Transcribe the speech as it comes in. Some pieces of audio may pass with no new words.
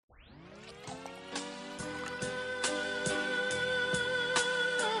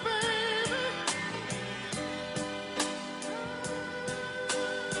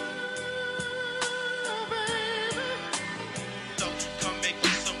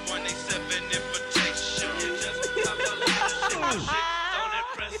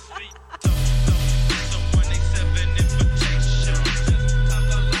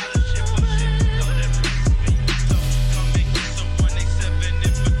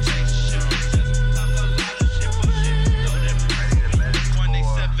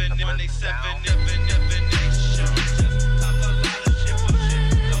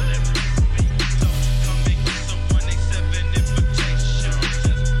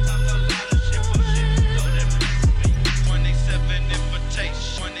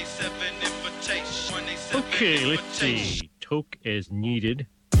Okay, let's see. Toke as needed.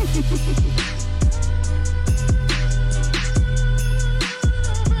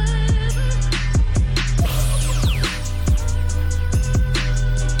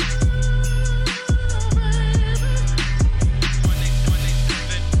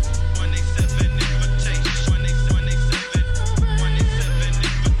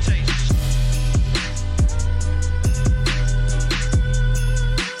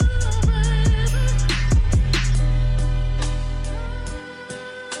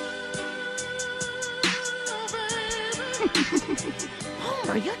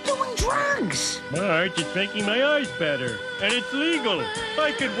 Homer, you're doing drugs. Marge, it's making my eyes better. And it's legal.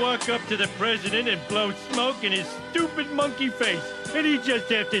 I could walk up to the president and blow smoke in his stupid monkey face. And he'd just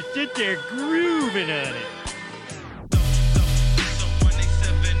have to sit there grooving on it.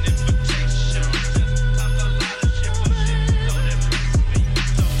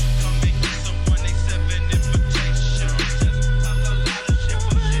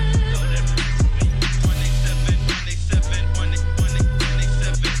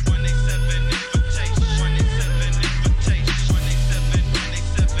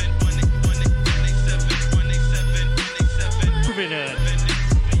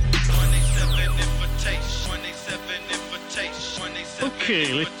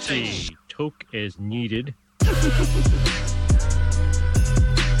 Okay, let's see. Toke as needed.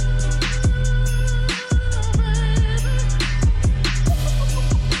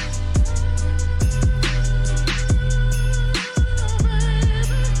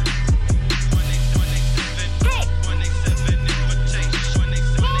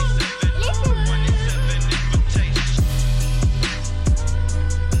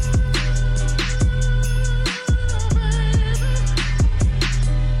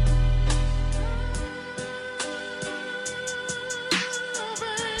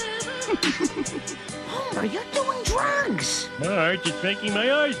 Homer, you're doing drugs. Marge, it's making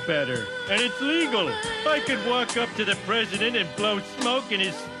my eyes better. And it's legal. I could walk up to the president and blow smoke in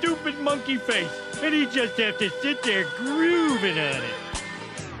his stupid monkey face. And he'd just have to sit there grooving on it.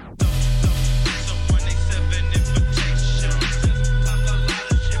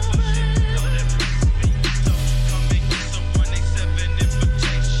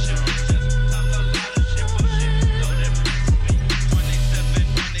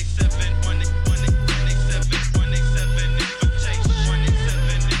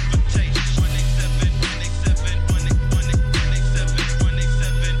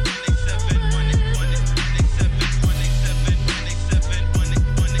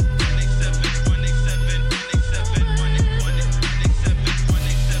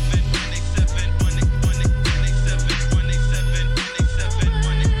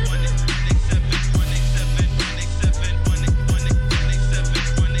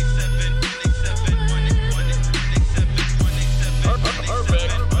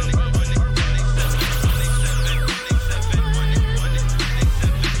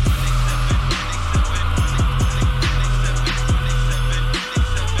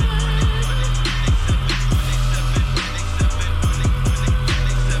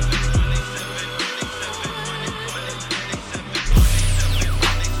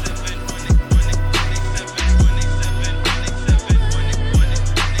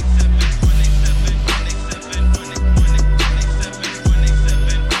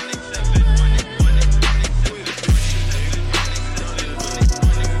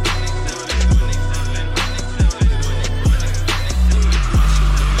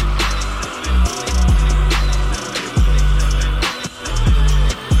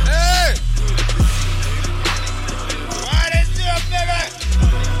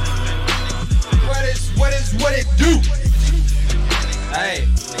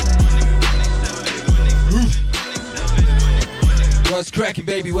 Cracking,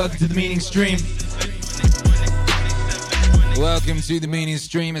 baby. Welcome to the Meaning Stream. Welcome to the Meaning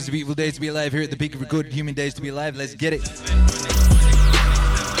Stream. It's a beautiful day to be alive here at the peak of a good human days to be alive. Let's get it.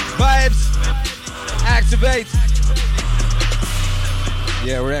 Vibes. Activate.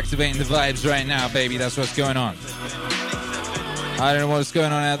 Yeah, we're activating the vibes right now, baby. That's what's going on. I don't know what's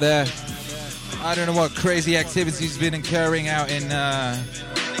going on out there. I don't know what crazy activities been occurring out in, I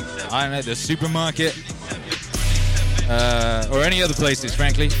don't know, the supermarket or any other places,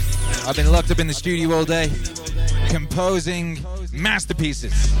 frankly. I've been locked up in the studio all day, composing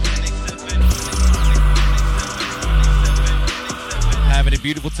masterpieces. Having a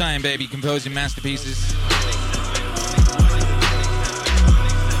beautiful time, baby, composing masterpieces.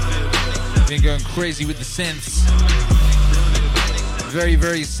 Been going crazy with the synths. Very,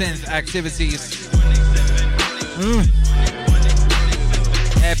 very synth activities.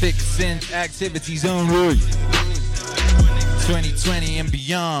 Epic synth activities only. 2020 and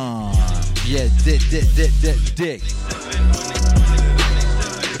beyond. Yeah, dig.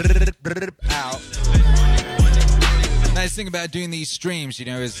 Out. Nice thing about doing these streams, you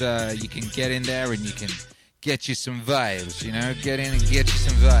know, is you can get in there and you can get you some vibes, you know, get in and get you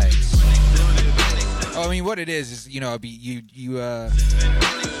some vibes. Oh, I mean, what it is, you know, you know,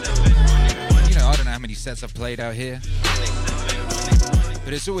 I don't know how many sets I've played out here,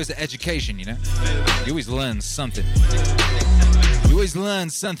 but it's always the education, you know. You always learn something. You always learn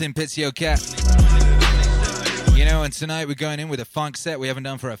something, Pizio Cat. You know, and tonight we're going in with a funk set. We haven't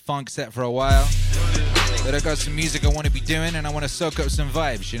done for a funk set for a while. But I got some music I want to be doing, and I want to soak up some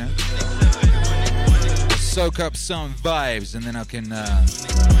vibes, you know? Soak up some vibes, and then I can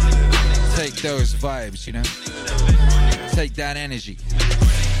take those vibes, you know? Take that energy.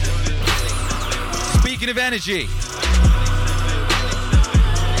 Speaking of energy.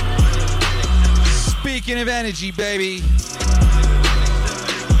 Speaking of energy, baby.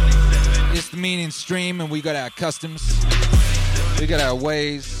 It's the meaning stream, and we got our customs. We got our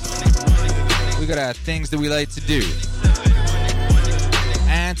ways. We got our things that we like to do.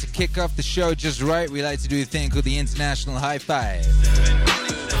 And to kick off the show just right, we like to do a thing called the International High Five.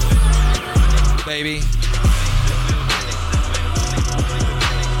 Baby.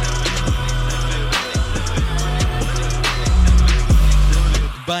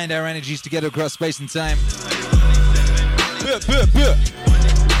 Bind our energies together across space and time.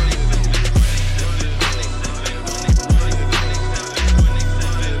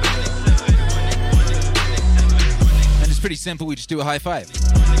 Pretty simple, we just do a high five.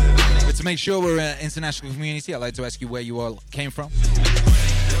 But to make sure we're an international community, I'd like to ask you where you all came from.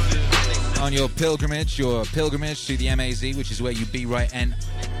 On your pilgrimage to the MAZ, which is where you be, right?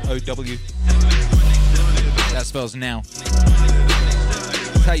 N-O-W. That spells now.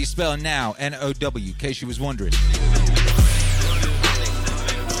 That's how you spell now, N-O-W, in case you was wondering.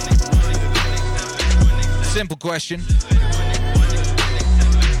 Simple question.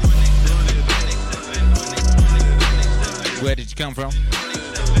 Where did you come from?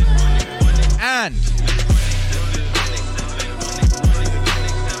 And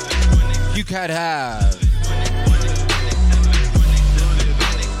you could have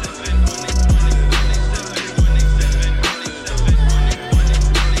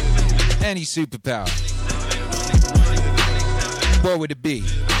any superpower. What would it be?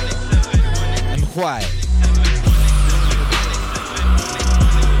 And why?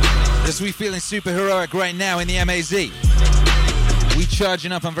 Yes, we feeling super heroic right now in the MAZ. We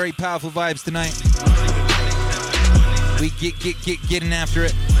charging up on very powerful vibes tonight. We getting after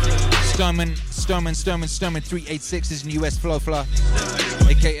it. Stoneman 386 is in US Flow,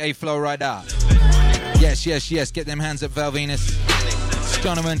 aka Flow Rider. Yes. Get them hands up, Val Venus.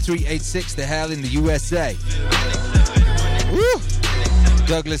 Stoneman 386, the hell in the USA. Woo!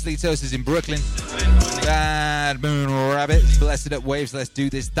 Douglas Litos is in Brooklyn. Bad Moon Rabbit. Blessed up waves. Let's do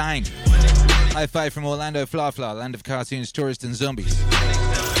this thing. High five from Orlando, Fla, land of cartoons, tourists, and zombies.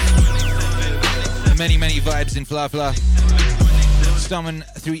 Many vibes in Fla. Stoneman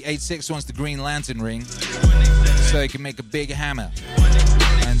 386 wants the Green Lantern ring so he can make a big hammer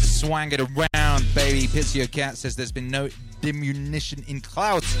and swang it around, baby. Pizio Cat says there's been no diminution in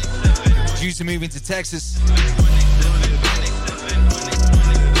clout due to moving to Texas.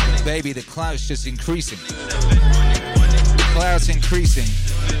 Baby, the clout's just increasing. Clout's increasing.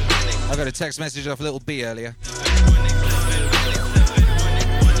 I got a text message off Little B earlier.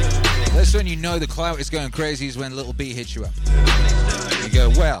 That's when you know the clout is going crazy, is when Little B hits you up. You go,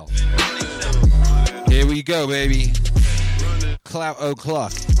 well, here we go, baby. Clout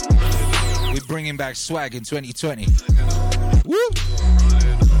o'clock. We're bringing back swag in 2020. Woo!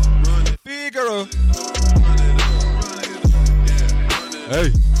 Figaro.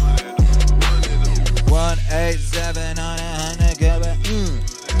 Hey. 187 on 100, go back.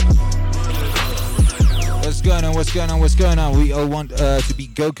 What's going on? We all want to be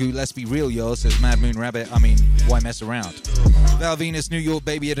Goku. Let's be real, y'all, says Mad Moon Rabbit. I mean, why mess around? Val Venus, New York,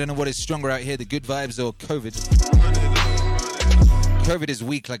 baby. I don't know what is stronger out here, the good vibes or COVID. COVID is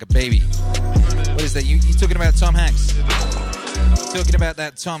weak like a baby. What is that? You talking about Tom Hanks? Talking about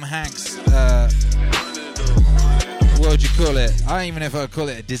that Tom Hanks, what would you call it? I don't even know if I would call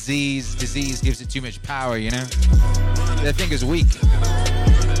it a disease. Disease gives it too much power, you know? That thing is weak.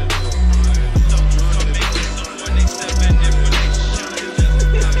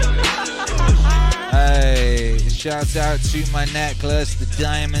 Hey, shouts out to my necklace. The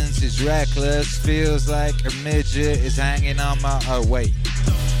diamonds is reckless. Feels like a midget is hanging on my... Oh, wait.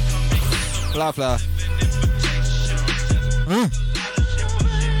 Blah, blah.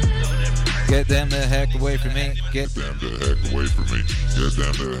 Get them the heck away from me. Get them the heck away from me. Get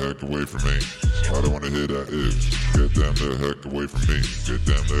them the heck away from me. I don't want to hear that if. Get them the heck away from me. Get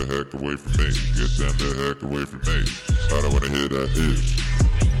them the heck away from me. Get them the heck away from me. I don't want to hear that if.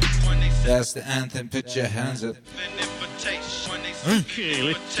 That's the anthem. Put your hands up. Okay,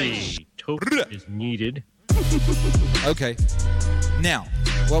 let's see. Token is needed. Okay. Now,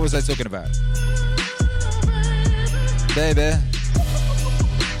 what was I talking about? Baby.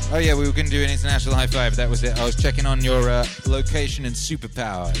 Oh yeah, we were going to do an international high five. That was it. I was checking on your location and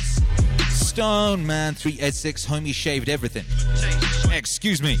superpowers. Stone Man 386, homie shaved everything.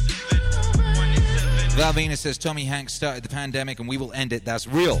 Excuse me. Valvina says Tommy Hanks started the pandemic and we will end it. That's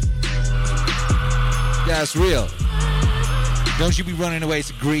real. That's real. Don't you be running away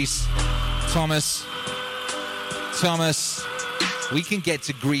to Greece, Thomas. Thomas, we can get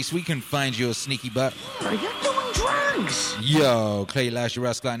to Greece. We can find your sneaky butt. Are you doing drugs? Yo, Clay Lasher,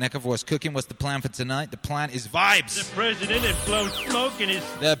 Rascal Neckov, what's cooking? What's the plan for tonight? The plan is vibes. The president and blow smoke in his...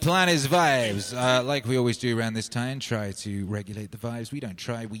 The plan is vibes. Like we always do around this time, try to regulate the vibes. We don't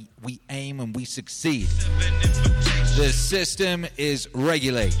try, we aim and we succeed. The system is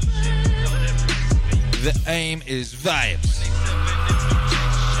regulate. The aim is vibes.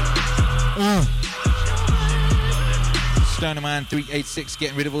 Stonerman 386,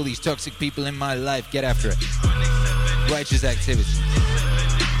 getting rid of all these toxic people in my life. Get after it. Righteous activity.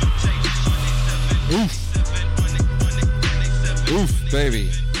 Oof. Oof,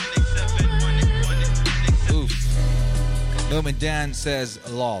 baby. Oof. Norman Dan says,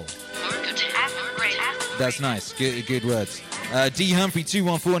 lol. That's nice. Good words. D. Humphrey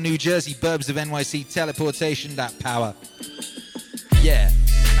 214, New Jersey, Burbs of NYC, teleportation, that power. Yeah.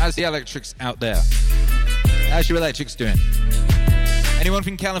 How's the electrics out there? How's your electrics doing? Anyone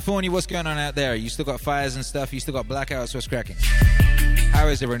from California, what's going on out there? You still got fires and stuff? You still got blackouts? What's cracking? How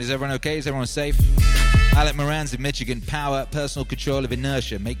is everyone? Is everyone okay? Is everyone safe? Alec Moran's in Michigan. Power, personal control of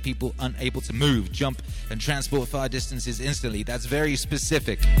inertia. Make people unable to move, jump, and transport far distances instantly. That's very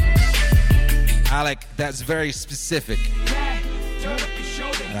specific. Alec, that's very specific.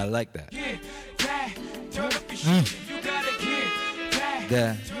 And I like that.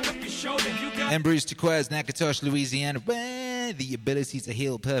 There. Ambrose Turquoise, Natchitoches, Louisiana. The ability to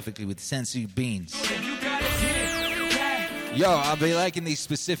heal perfectly with sensu beans. Yo, I'll be liking these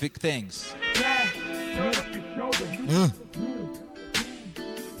specific things.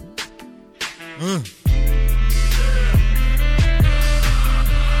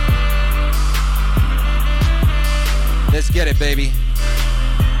 Let's get it, baby.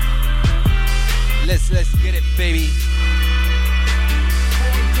 Let's get it, baby.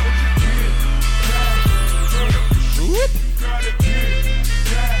 Whoop.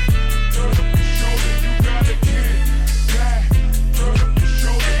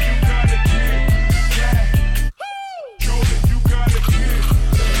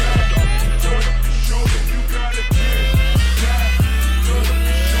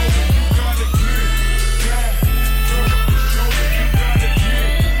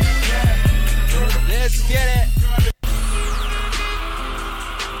 Let's get it.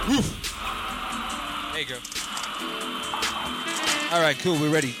 Woof. There you go. All right, cool. We're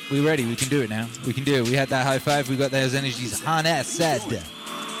ready. We can do it now. We can do it. We had that high five. We got those energies. Hana said.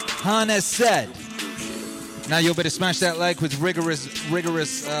 Now you'll better smash that like with rigorous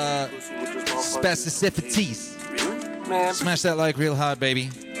specificities. Man. Smash that like real hard, baby.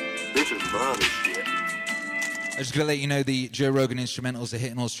 This is bomb as shit. I'm just gonna let you know the Joe Rogan instrumentals are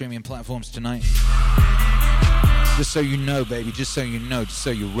hitting all streaming platforms tonight. Just so you know, baby. Just so you know. Just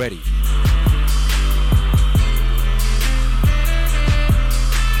so you're ready.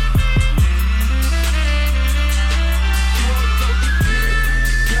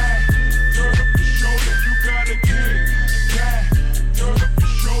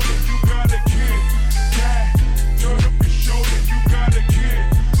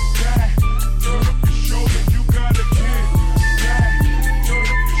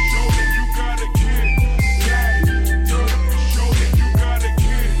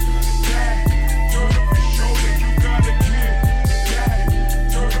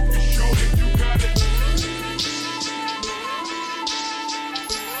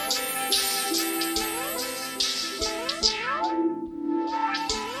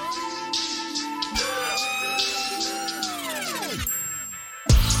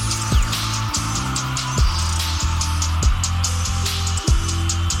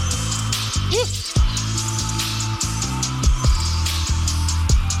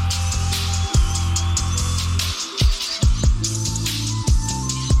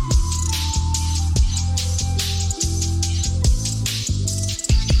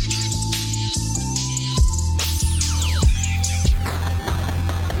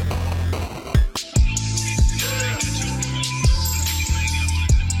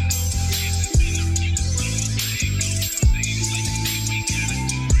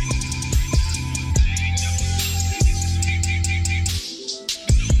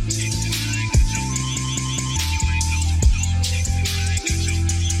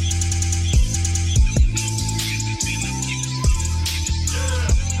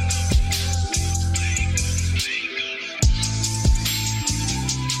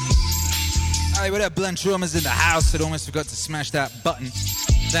 Hey, what up, Blunt Trauma's in the house. I'd almost forgot to smash that button.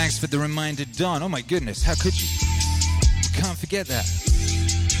 Thanks for the reminder, Don. Oh my goodness, how could you? You can't forget that.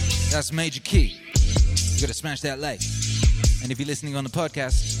 That's major key. You gotta smash that like. And if you're listening on the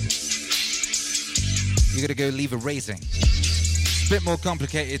podcast, you gotta go leave a rating. It's a bit more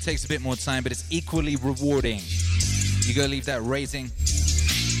complicated, it takes a bit more time, but it's equally rewarding. You go leave that rating.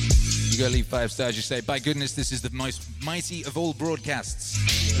 You go leave 5 stars. You say, by goodness, this is the most mighty of all broadcasts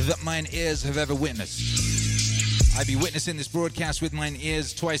that mine ears have ever witnessed. I be witnessing this broadcast with mine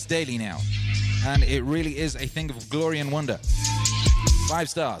ears twice daily now. And it really is a thing of glory and wonder. 5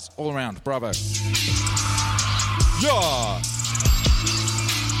 stars all around. Bravo. Yeah!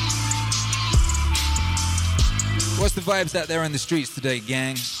 What's the vibes out there on the streets today,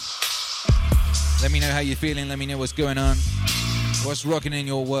 gang? Let me know how you're feeling. Let me know what's going on. What's rocking in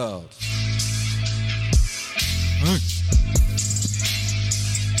your world?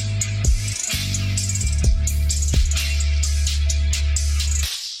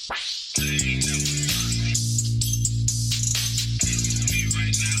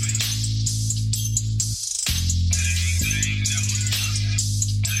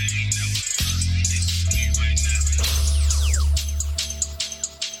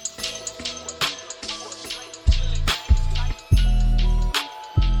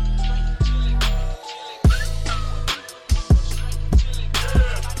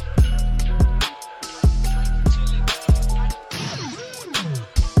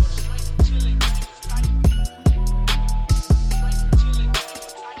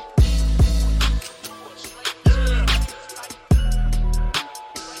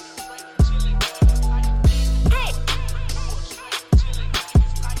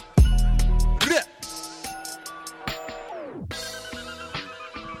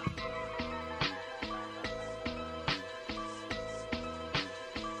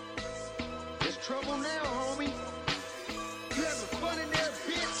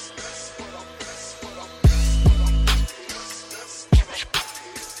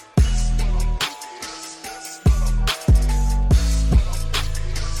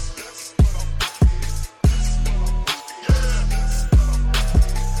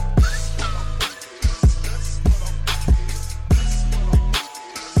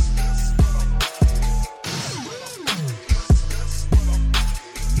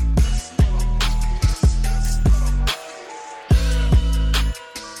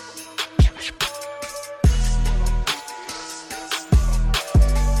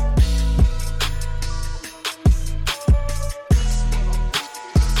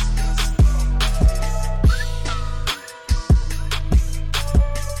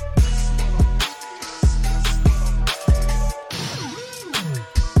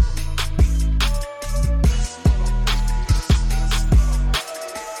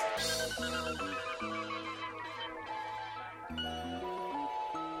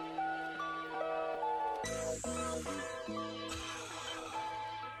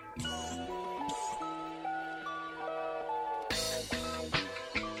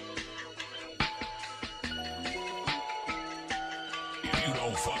 You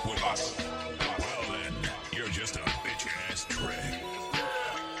don't fuck with us. Well then, you're just a bitch-ass trick.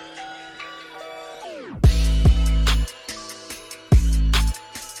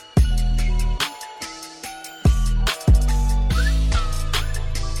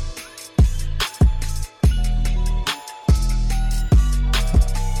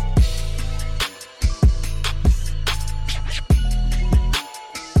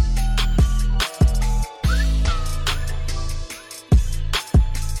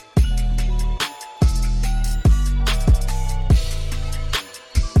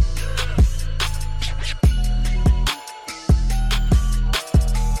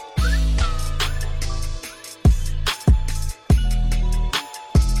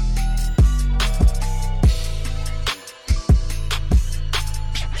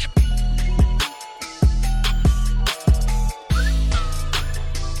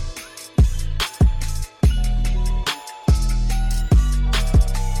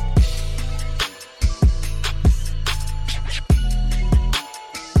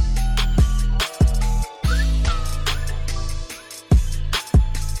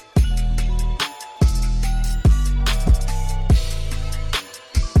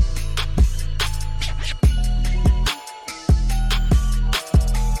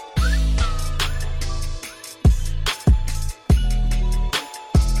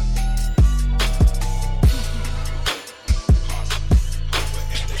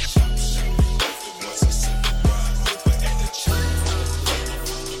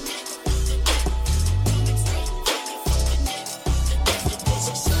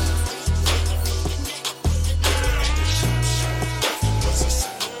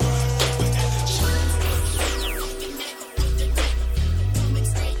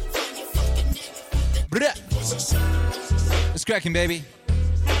 cracking, baby?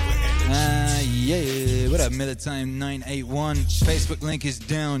 Yeah. What up, Militime 981? Facebook link is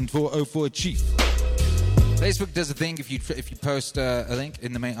down 404 Chief. Facebook does a thing if you post a link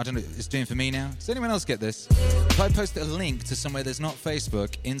in the main. I don't know. It's doing for me now. Does anyone else get this? If I post a link to somewhere that's not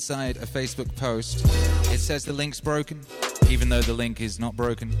Facebook inside a Facebook post, it says the link's broken, even though the link is not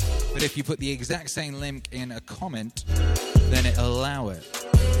broken. But if you put the exact same link in a comment, then it'll allow it.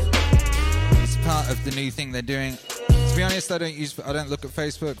 It's part of the new thing they're doing. To be honest, I don't look at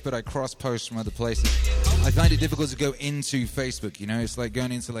Facebook, but I cross-post from other places. I find it difficult to go into Facebook, you know? It's like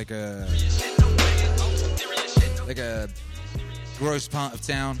going into like a gross part of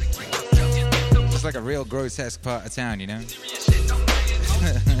town. It's like a real grotesque part of town, you know?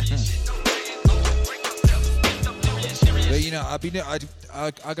 But, you know, I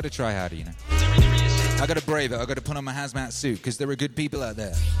gotta try harder, you know? I gotta brave it. I gotta put on my hazmat suit, because there are good people out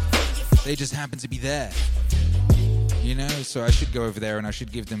there. They just happen to be there. You know, so I should go over there and I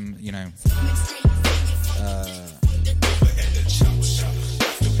should give them, you know,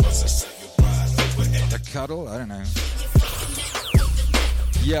 a cuddle? I don't know.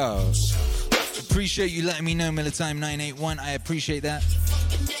 Yo, appreciate you letting me know, Militime 981. I appreciate that.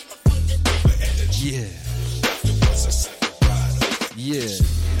 Yeah.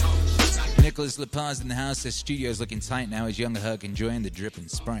 Nicholas LaPaz in the house says studio's looking tight now as younger Herc enjoying the drip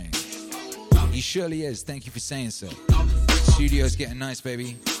and spraying. He surely is. Thank you for saying so. Studio's getting nice,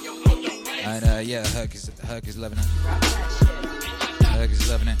 baby. And yeah, Herc is loving it. Herc is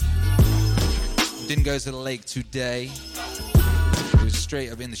loving it. Didn't go to the lake today. It was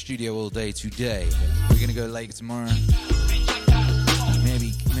straight up in the studio all day today. We're gonna go lake tomorrow.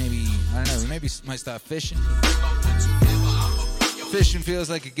 Maybe I don't know. Maybe might start fishing. Fishing feels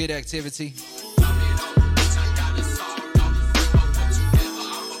like a good activity.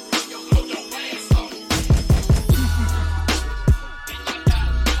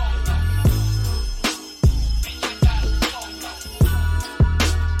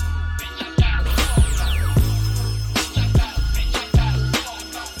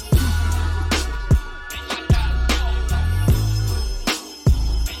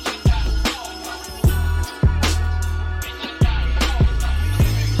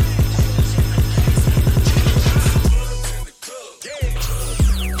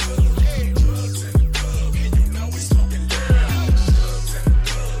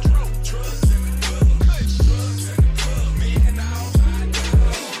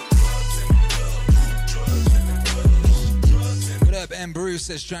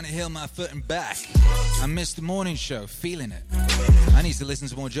 Says trying to heal my foot and back. I missed the morning show, feeling it. I need to listen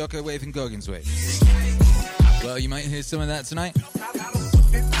to more Jocko Wave and Goggins Wave. Well, you might hear some of that tonight.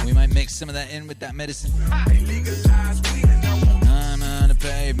 We might mix some of that in with that medicine. I'm on the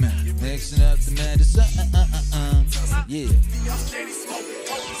pavement, mixing up the medicine. Yeah.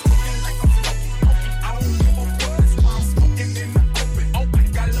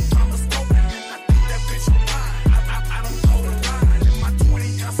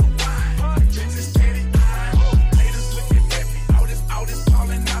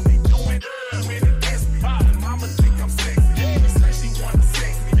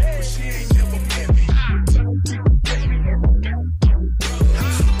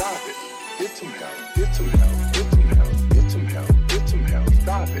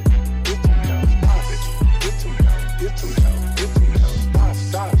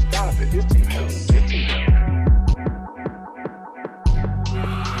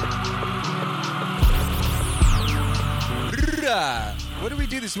 What did we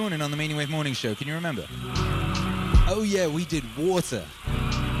do this morning on the Meaning Wave Morning Show? Can you remember? Oh yeah, we did water.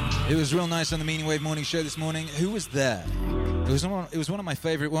 It was real nice on the Meaning Wave Morning Show this morning. Who was there? It was one of my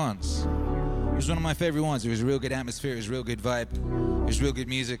favorite ones. It was one of my favorite ones. It was a real good atmosphere. It was a real good vibe. It was real good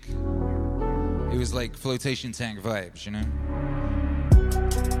music. It was like flotation tank vibes, you know?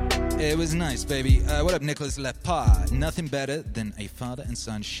 It was nice, baby. What up, Nicholas Lepar? Nothing better than a father and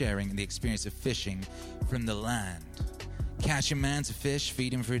son sharing the experience of fishing from the land. Catch a man to fish,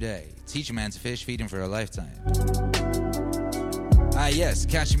 feed him for a day. Teach a man to fish, feed him for a lifetime. Ah, yes,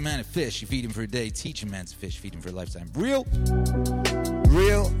 catch a man to fish, you feed him for a day. Teach a man to fish, feed him for a lifetime. Real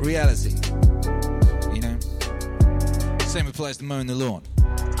reality. You know? Same applies to mowing the lawn.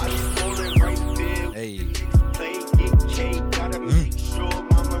 Hey. Hey.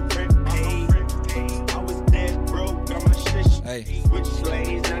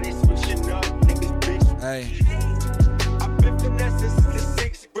 Hey. I've been finessing since the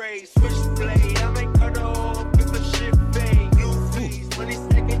 6th grade. Switchblade, I make cut off if the shit fade. Blue face, 20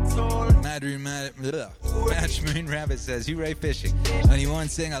 seconds tall. Match Moon Rabbit says, hooray fishing. Only one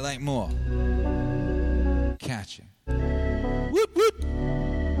thing I like more. Catching.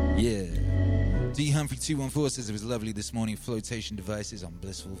 Yeah. D Humphrey 214 says it was lovely this morning. Flotation devices on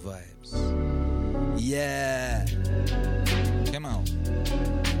blissful vibes. Yeah. Come on.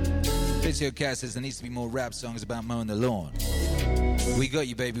 Physio Cat says there needs to be more rap songs about mowing the lawn. We got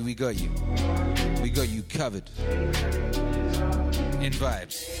you, baby. We got you. We got you covered. In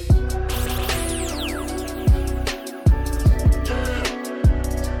vibes.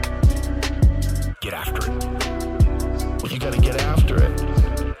 Get after it. Well, you gotta get after it.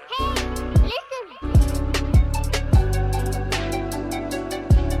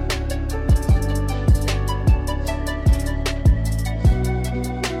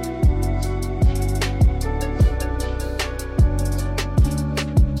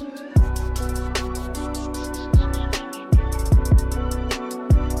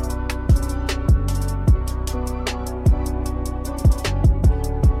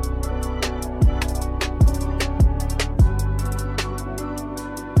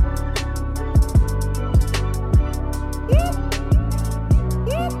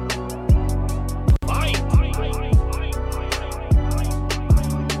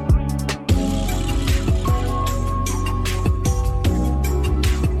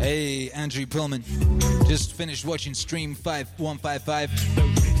 Pullman. Just finished watching Stream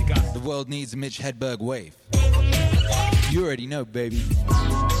 5155. The world needs a Mitch Hedberg wave. You already know, baby.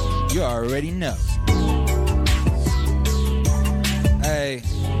 You already know. Hey.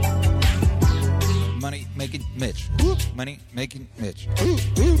 Money making Mitch. Money making Mitch.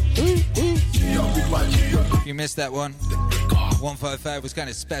 If you missed that one, 155 was kind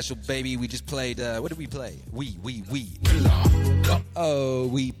of special, baby. We just played, what did we play? We. Oh,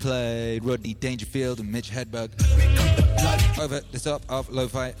 we played Rodney Dangerfield and Mitch Hedberg. Over the top of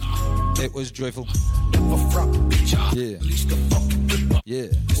Lo-Fi. It was joyful. Yeah. Yeah.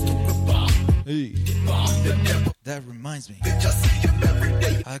 Hey. That reminds me.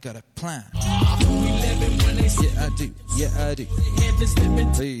 I got a plan. Yeah, I do. Yeah, I do.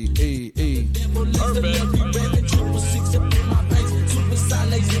 Hey. Hey.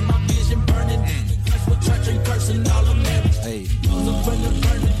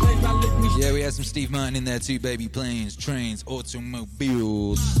 Yeah, we had some Steve Martin in there too, baby. Planes, trains,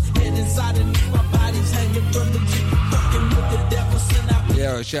 automobiles.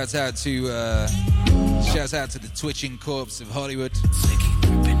 Yeah, shouts out to the twitching corpse of Hollywood.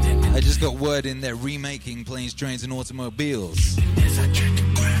 I just got word in they're remaking Planes, Trains, and Automobiles.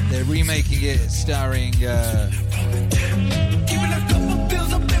 They're remaking it starring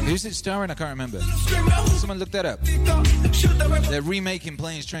who's it starring? I can't remember. Someone look that up. They're remaking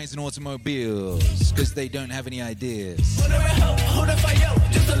Planes, Trains, and Automobiles because they don't have any ideas.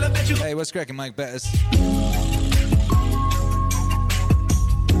 Hey, what's cracking, Mike Bettis?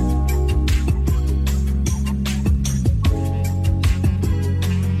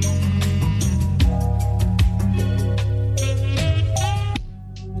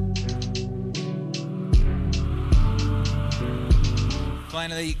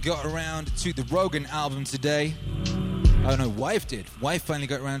 Finally got around to the Rogan album today. Oh no, wife did. Wife finally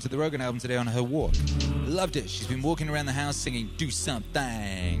got around to the Rogan album today on her walk. Loved it. She's been walking around the house singing "Do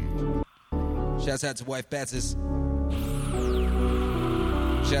Something." Shouts out to wife Bettis.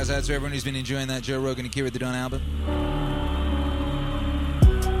 Shouts out to everyone who's been enjoying that Joe Rogan and Kira the Don album.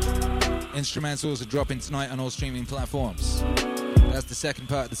 Instrumentals are dropping tonight on all streaming platforms. That's the second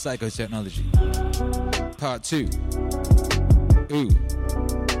part of the psychotechnology. Part 2. Ooh.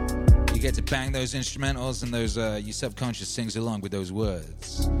 You get to bang those instrumentals and those your subconscious sings along with those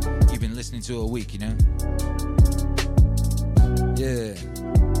words you've been listening to all week, you know? Yeah.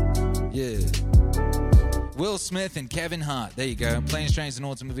 Will Smith and Kevin Hart. There you go. Planes, Trains, and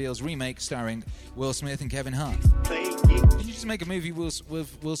Automobiles remake starring Will Smith and Kevin Hart. Did you just make a movie with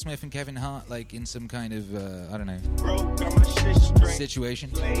Will Smith and Kevin Hart, like in some kind of, I don't know,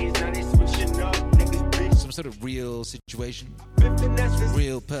 situation? Some sort of real situation?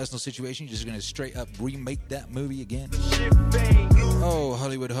 Real personal situation? You're just going to straight up remake that movie again? Oh,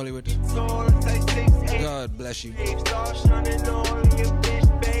 Hollywood. God bless you.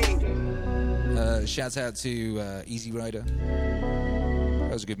 Shouts out to Easy Rider.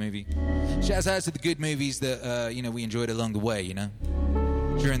 That was a good movie. Shouts out to the good movies that we enjoyed along the way, you know,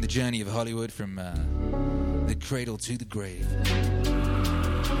 during the journey of Hollywood from the cradle to the grave.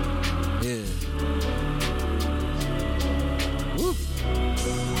 Yeah. Woo.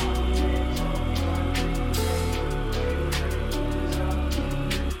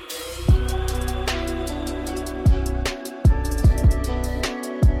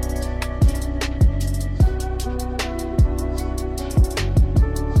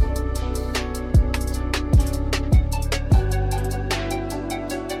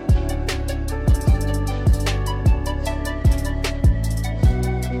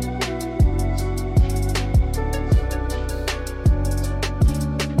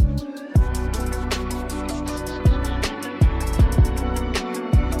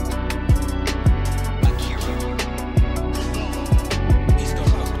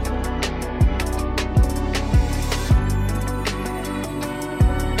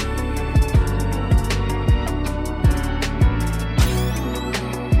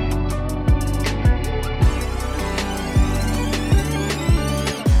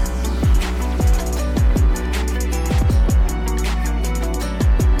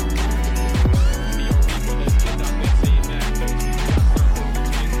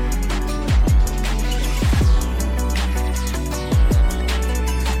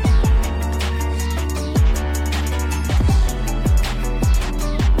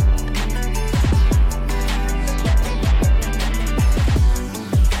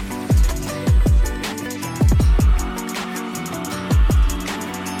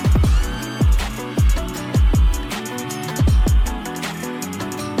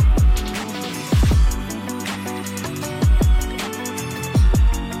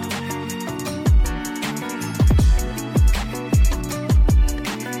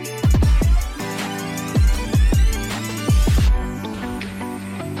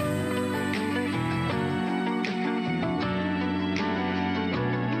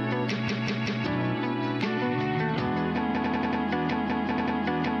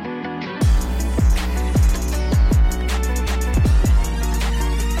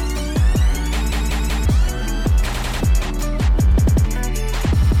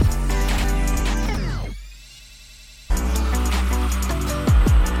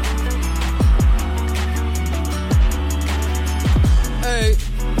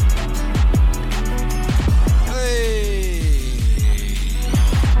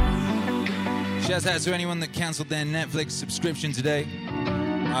 out to anyone that cancelled their Netflix subscription today.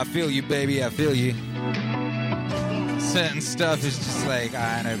 I feel you, baby. I feel you. Certain stuff is just like,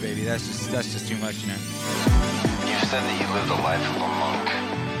 I know, baby. That's just too much, you know. You said that you lived the life of a monk.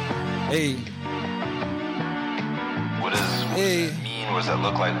 Hey. What does it mean? What does that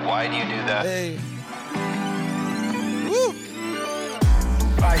look like? Why do you do that? Hey. Woo.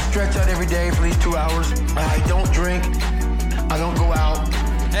 I stretch out every day for at least 2 hours. I don't drink. I don't go out.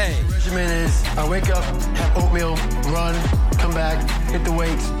 Hey. The regimen is I wake up, have oatmeal, run, come back, hit the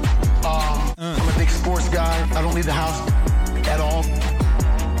weights. I'm a big sports guy. I don't leave the house at all,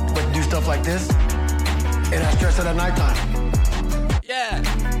 but do stuff like this. And I stretch out at nighttime. Yeah.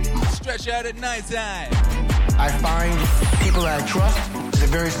 Stretch out at nighttime. I find people that I trust. It's a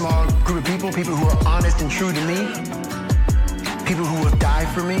very small group of people who are honest and true to me. People who will die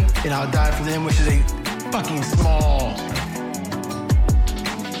for me, and I'll die for them, which is a fucking small.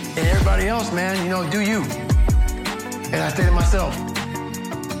 And everybody else, man, you know, do you. And I say to myself,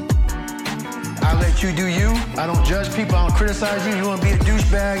 I let you do you. I don't judge people. I don't criticize you. You want to be a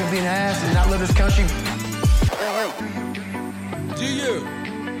douchebag and be an ass and not live this country? Do you.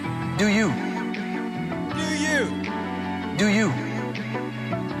 Do you. Do you. Do you.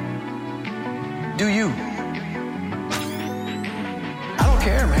 Do you. I don't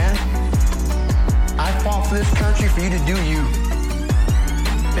care, man. I fought for this country for you to do you.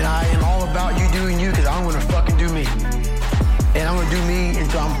 And I am all about you doing you because I'm going to fucking do me. And I'm going to do me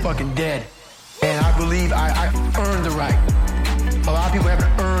until I'm fucking dead. And I believe I earned the right. A lot of people haven't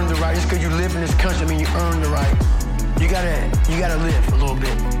earned the right. Just because you live in this country, I mean, you earned the right. You gotta live a little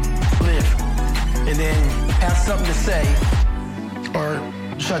bit. Live. And then have something to say or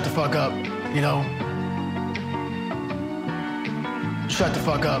shut the fuck up, you know? Shut the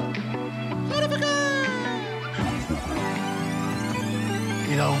fuck up. Shut the fuck up!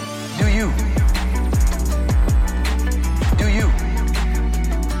 You know, do you. Do you.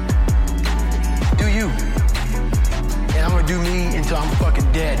 Do you. And I'm gonna do me until I'm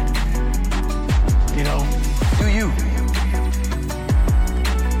fucking dead. You know, do you.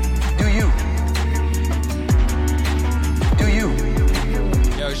 Do you. Do you.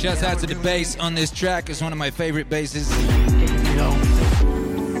 Yo, shouts out to the bass on this track. It's one of my favorite basses. You know.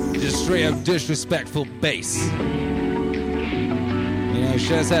 Just straight up disrespectful bass. You know,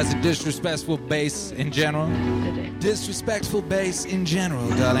 shouts out to disrespectful bass in general. Disrespectful bass in general,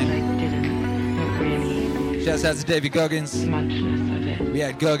 darling. Shouts out to David Goggins. We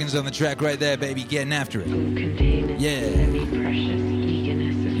had Goggins on the track right there, baby, getting after it. Yeah.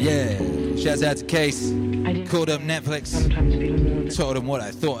 Yeah. Shouts out to Case. Called up Netflix. Told him what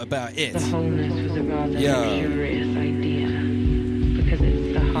I thought about it. Yo.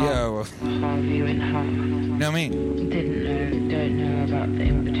 Yo. Know what I mean? Don't know about the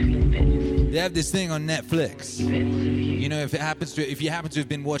in-between bits. They have this thing on Netflix. You know, if you happen to have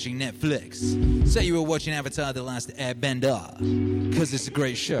been watching Netflix, say you were watching Avatar: The Last Airbender, because it's a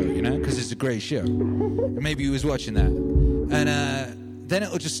great show, you know, because it's a great show. And maybe you was watching that, and then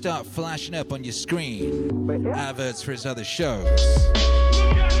it'll just start flashing up on your screen adverts for its other shows.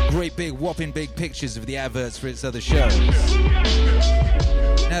 Great big whopping big pictures of the adverts for its other shows.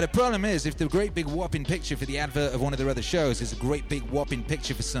 Now the problem is, if the great big whopping picture for the advert of one of their other shows is a great big whopping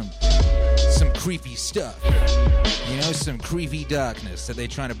picture for some creepy stuff, you know, some creepy darkness that they're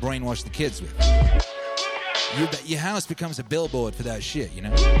trying to brainwash the kids with, your house becomes a billboard for that shit, you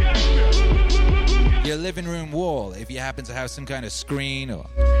know? Your living room wall, if you happen to have some kind of screen or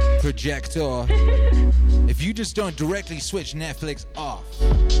projector, if you just don't directly switch Netflix off,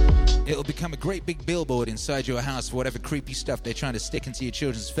 it'll become a great big billboard inside your house for whatever creepy stuff they're trying to stick into your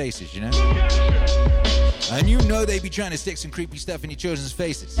children's faces, you know? And you know they be trying to stick some creepy stuff in your children's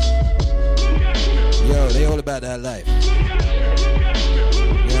faces. Yo, they all about that life. You know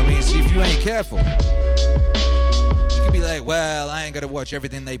what I mean? See, if you ain't careful, you can be like, well, I ain't gotta watch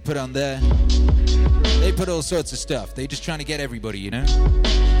everything they put on there. They put all sorts of stuff. They're just trying to get everybody, you know?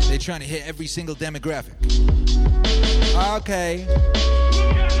 They're trying to hit every single demographic. Okay.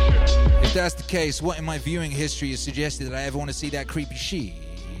 If that's the case, what in my viewing history has suggested that I ever want to see that creepy shit?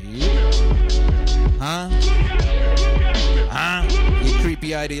 Huh? Huh? You creepy,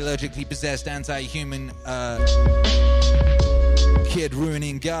 ideologically possessed, anti-human,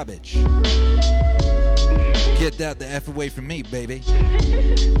 kid-ruining garbage. Get that the F away from me, baby.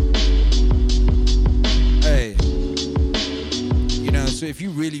 Hey. You know, so if you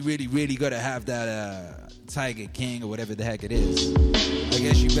really, really, really gotta have that, Tiger King or whatever the heck it is, I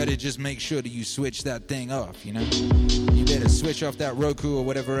guess you better just make sure that you switch that thing off, you know? You better switch off that Roku or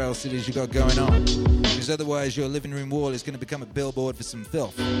whatever else it is you got going on, because otherwise your living room wall is going to become a billboard for some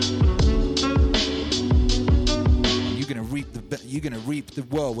filth. reap the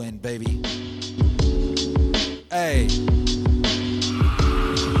whirlwind, baby. Hey.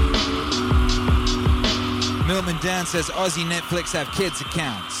 Milman Dan says Aussie Netflix have kids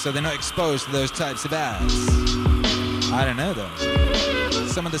accounts, so they're not exposed to those types of ads. I don't know though.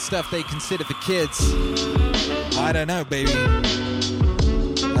 Some of the stuff they consider for kids, I don't know, baby.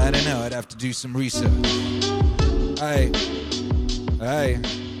 I don't know. I'd have to do some research. Hey.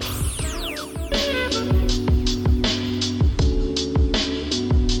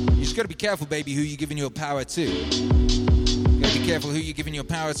 You just gotta be careful, baby, who you're giving your power to. You gotta be careful who you're giving your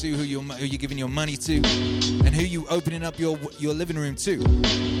power to, who you're giving your money to, and who you opening up your living room to.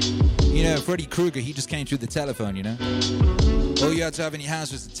 You know, Freddy Krueger, he just came through the telephone, you know? All you had to have in your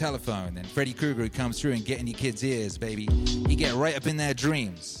house was the telephone. And Freddy Krueger would come through and get in your kids' ears, baby. He'd get right up in their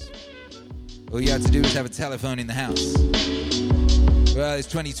dreams. All you had to do was have a telephone in the house. Well, it's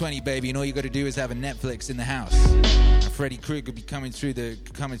 2020, baby, and all you got to do is have a Netflix in the house. And Freddy Krueger would be coming through the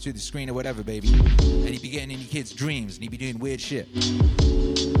screen or whatever, baby. And he'd be getting in your kids' dreams, and he'd be doing weird shit.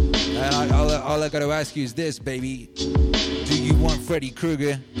 And all I got to ask you is this, baby. Do you want Freddy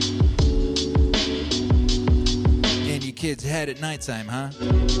Krueger in your kid's head at nighttime, huh?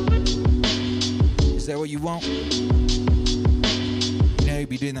 Is that what you want? You know, he'd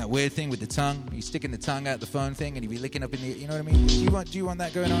be doing that weird thing with the tongue. He's sticking the tongue out the phone thing, and he'd be licking up in the, you know what I mean? Do you want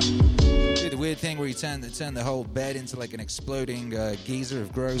that going on? Do the weird thing where you turn the whole bed into like an exploding geyser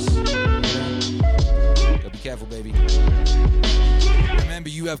of gross. You know? Gotta be careful, baby. Remember,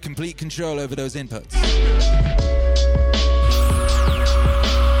 you have complete control over those inputs.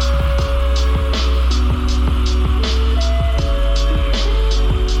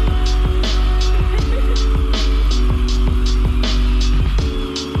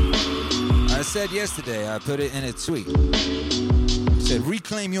 I said yesterday, I put it in a tweet. I said,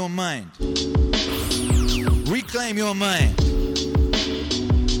 reclaim your mind. Reclaim your mind.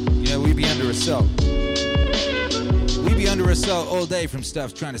 You know, we be under assault. We be under assault all day from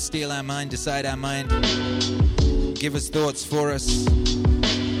stuff trying to steal our mind, decide our mind, give us thoughts for us,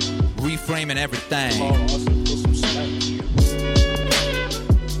 reframing everything.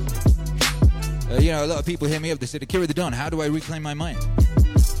 You know, a lot of people hit me up. They said, Akira the Don, how do I reclaim my mind?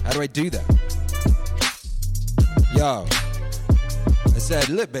 How do I do that? Yo, I said,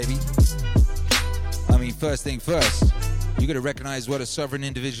 look, baby. I mean, first thing first, you got to recognize what a sovereign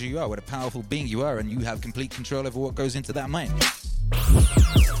individual you are, what a powerful being you are, and you have complete control over what goes into that mind.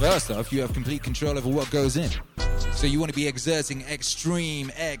 First off, you have complete control over what goes in. So you want to be exerting extreme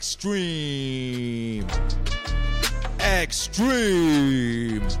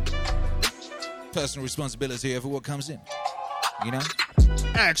personal responsibility over what comes in. You know?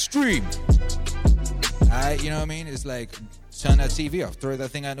 Extreme. Alright, you know what I mean? It's like, turn that TV off, throw that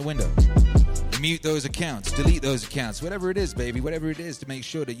thing out the window. Mute those accounts, delete those accounts, whatever it is, baby, whatever it is to make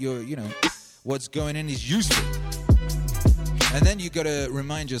sure that you're, you know, what's going in is useful. And then you gotta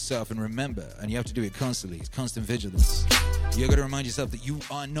remind yourself and remember, and you have to do it constantly, it's constant vigilance. You gotta remind yourself that you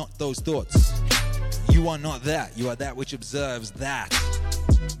are not those thoughts. You are not that. You are that which observes that.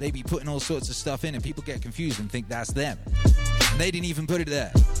 They be putting all sorts of stuff in and people get confused and think that's them. And they didn't even put it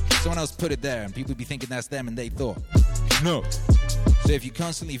there. Someone else put it there and people be thinking that's them and they thought. No. So if you're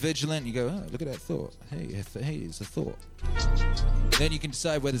constantly vigilant, you go, oh, look at that thought. Hey, it's a thought. Then you can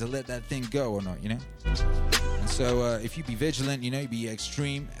decide whether to let that thing go or not, you know? And so if you be vigilant, you know, you be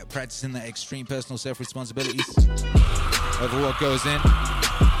extreme, practicing that extreme personal self-responsibilities over what goes in,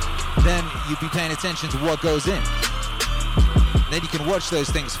 then you'd be paying attention to what goes in. Then you can watch those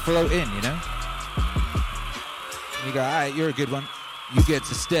things float in, you know? And you go, all right, you're a good one. You get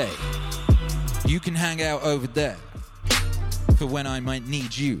to stay. You can hang out over there for when I might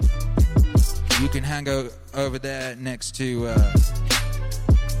need you. You can hang out over there next to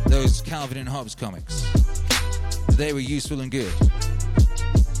those Calvin and Hobbes comics. They were useful and good.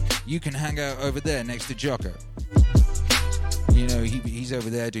 You can hang out over there next to Jocko. You know, he's over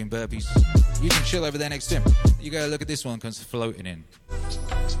there doing burpees. You can chill over there next to him. You go, look at this one, comes floating in.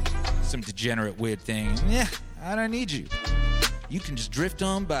 Some degenerate weird thing. Yeah, I don't need you. You can just drift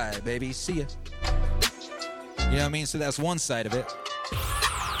on by, baby. See ya. You know what I mean? So that's one side of it.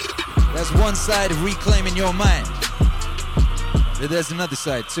 That's one side of reclaiming your mind. But there's another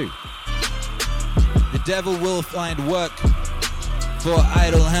side too. The devil will find work for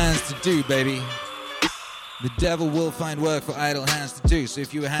idle hands to do, baby. The devil will find work for idle hands to do. So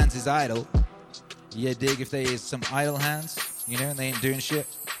if your hands is idle, you dig, if there is some idle hands, you know, and they ain't doing shit,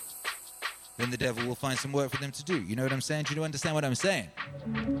 then the devil will find some work for them to do. You know what I'm saying? Do you understand what I'm saying?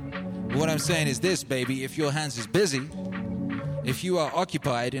 What I'm saying is this, baby. If your hands is busy, if you are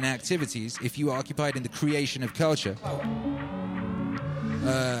occupied in activities, if you are occupied in the creation of culture,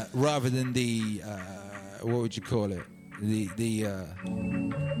 rather than the what would you call it? The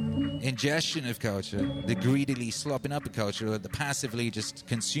ingestion of culture, the greedily slopping up of culture, or the passively just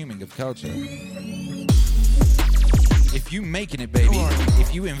consuming of culture. If you making it, baby,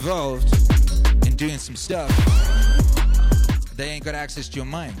 if you involved in doing some stuff, they ain't got access to your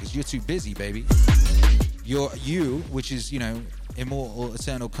mind because you're too busy, baby. You, which is, you know, immortal,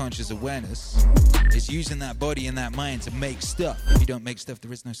 eternal conscious awareness, is using that body and that mind to make stuff. If you don't make stuff,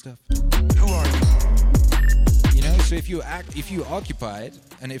 there is no stuff. Who are you? You know, so if you occupied,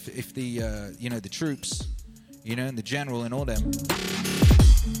 and if the you know, the troops, you know, and the general and all them,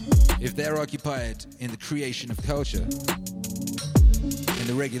 if they're occupied in the creation of culture, in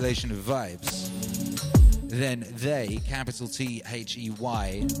the regulation of vibes, then they, capital They,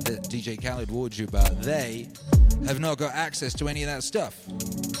 that DJ Khaled warned you about, they have not got access to any of that stuff. You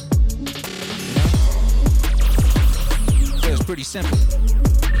know? So it's pretty simple.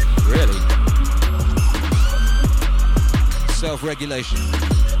 Really. Self-regulation.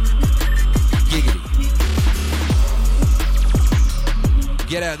 Giggity.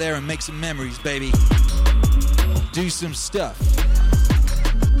 Get out there and make some memories, baby. Do some stuff.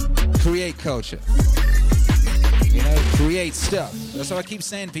 Create culture. You know, create stuff. That's what I keep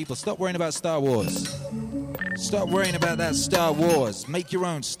saying to people. Stop worrying about Star Wars. Stop worrying about that Star Wars. Make your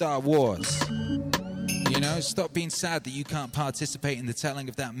own Star Wars. You know, stop being sad that you can't participate in the telling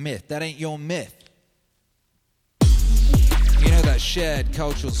of that myth. That ain't your myth. You know, that shared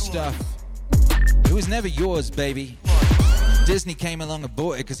cultural stuff. It was never yours, baby. Disney came along and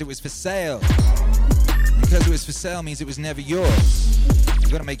bought it because it was for sale. Because it was for sale means it was never yours. You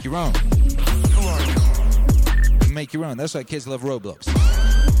gotta make your own. Make your own. That's why kids love Roblox.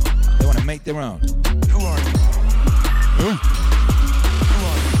 They want to make their own. Who are you? Who? Who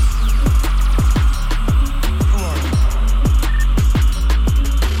are you? Who are you?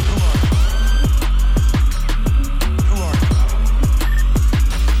 Who are you? Who are you?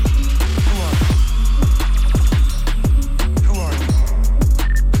 Who are you? Who are you?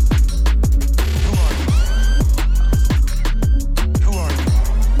 Who are you?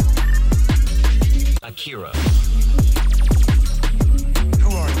 Akira.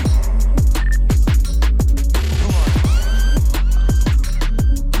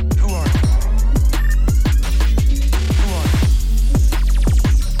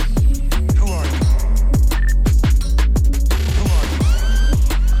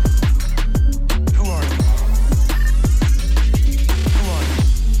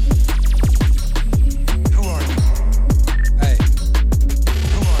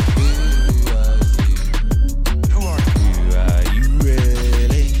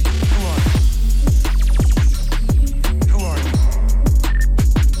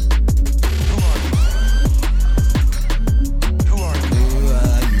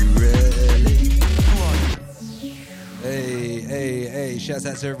 Shouts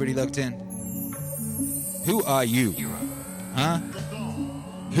out to everybody locked in. Who are you? Huh?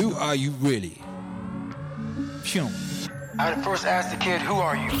 Who are you really? Phew. I would first ask the kid, who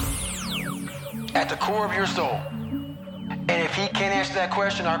are you? At the core of your soul. And if he can't answer that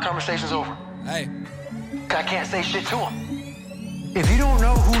question, our conversation's over. Hey. I can't say shit to him. If you don't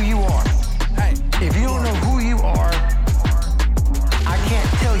know who you are, Hey. if you don't know who you are, I can't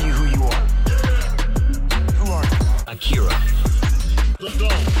tell you who you are. Who are you? Akira. Let's go.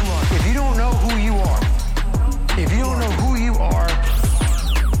 If you don't know who you are, if you don't know who you are,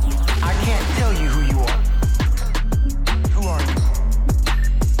 I can't tell you who you are. Who are you?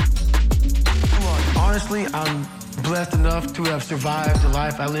 Who are you? Honestly, I'm blessed enough to have survived the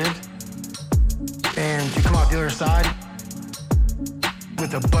life I lived and to come out the other side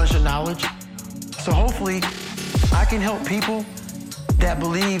with a bunch of knowledge. So hopefully, I can help people that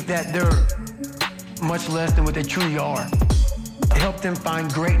believe that they're much less than what they truly are. Help them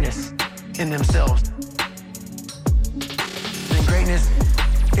find greatness in themselves. And greatness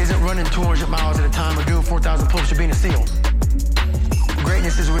isn't running 200 miles at a time or doing 4,000 push-ups or being a SEAL.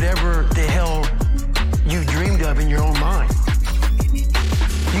 Greatness is whatever the hell you dreamed of in your own mind.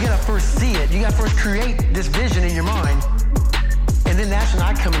 You gotta first see it. You gotta first create this vision in your mind. And then that's when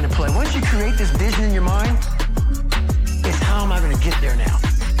I come into play. Once you create this vision in your mind, it's how am I gonna get there now?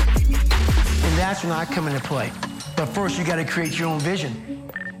 And that's when I come into play. But first, you got to create your own vision.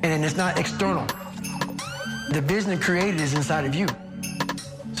 And it's not external. The vision created is inside of you.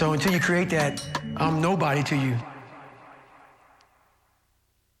 So until you create that, I'm nobody to you.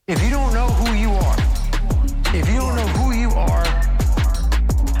 If you don't know who you are, if you don't know who you are,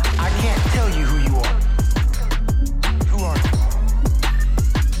 I can't tell you who you are. Who are you?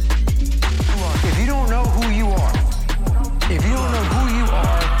 Who are you? If you don't know who you are, if you don't know who you are,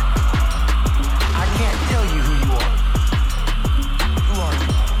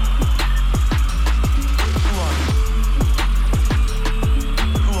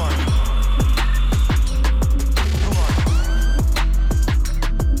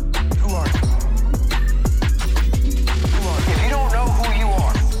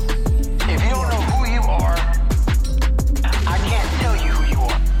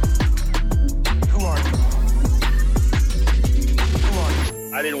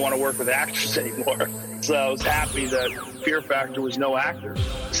 I didn't want to work with actors anymore. So I was happy that Fear Factor was no actors.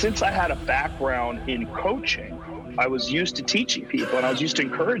 Since I had a background in coaching, I was used to teaching people and I was used to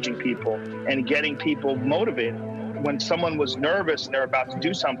encouraging people and getting people motivated. When someone was nervous and they're about to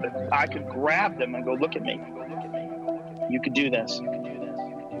do something, I could grab them and go, look at me. You could do this.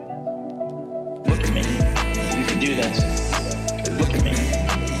 Look at me. You can do this. Look at me.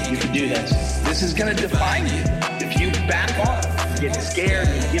 You can do this. This is going to define you. If you back off, get scared,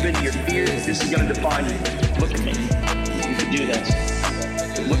 and give in to your fears, this is going to define you. Look at me. You can do this.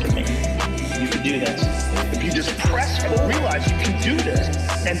 Look at me. You can do this. If you just press forward, realize you can do this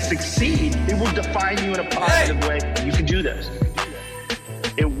and succeed, it will define you in a positive way. You can do this.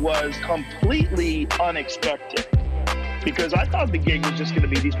 It was completely unexpected. Because I thought the gig was just going to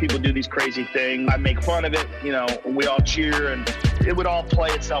be these people do these crazy things. I make fun of it, you know, we all cheer, and it would all play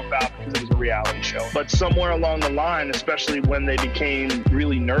itself out because it was a reality show. But somewhere along the line, especially when they became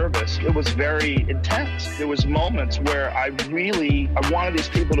really nervous, it was very intense. There was moments where I wanted these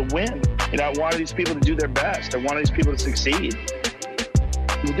people to win. You know, I wanted these people to do their best. I wanted these people to succeed.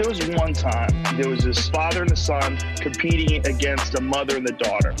 There was one time, there was this father and the son competing against a mother and the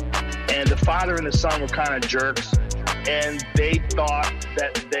daughter. And the father and the son were kind of jerks. And they thought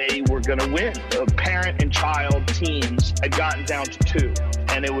that they were going to win. The parent and child teams had gotten down to 2.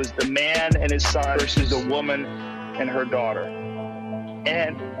 And it was the man and his son versus a woman and her daughter.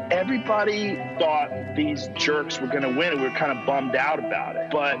 And everybody thought these jerks were going to win, and we were kind of bummed out about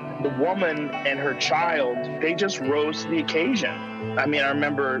it. But the woman and her child, they just rose to the occasion. I mean, I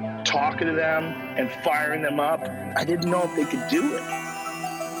remember talking to them and firing them up. I didn't know if they could do it.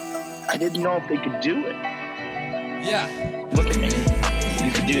 Yeah. Look at me.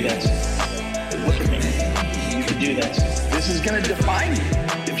 You can do this. Look at me. You can do this. This is going to define you.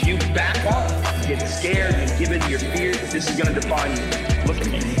 If you back off, get scared, and give in to your fears, this is going to define you. Look at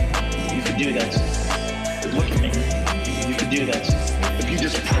me. You can do this. Look at me. You can do this. If you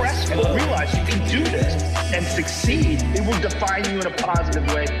just press and realize you can do this and succeed, it will define you in a positive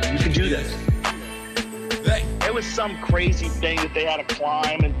way. You can do this. It was some crazy thing that they had to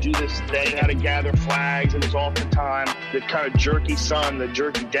climb and do this thing. They had to gather flags. It was all the time. The kind of jerky son, the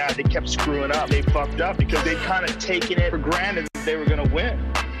jerky dad, they kept screwing up. They fucked up because they'd kind of taken it for granted that they were going to win.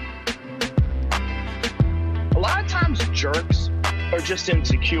 A lot of times jerks are just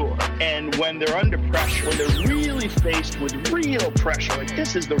insecure. And when they're under pressure, when they're really faced with real pressure, like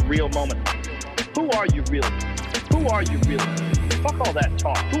this is the real moment. Who are you really? Who are you really? Fuck all that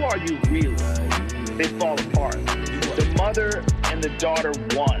talk. Who are you really? They fall apart. The mother and the daughter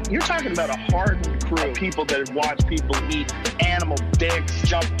won. You're talking about a hardened crew of people that have watched people eat animal dicks,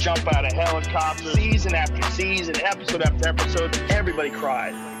 jump out of helicopters, season after season, episode after episode. Everybody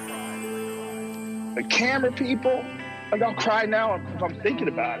cried. The camera people, like I'll cry now if I'm thinking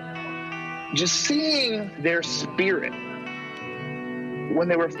about it. Just seeing their spirit when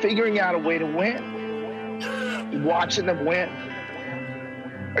they were figuring out a way to win, watching them win.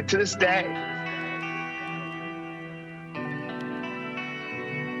 Like to this day.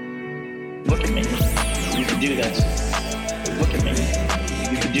 Look at me. You can do this. Look at me.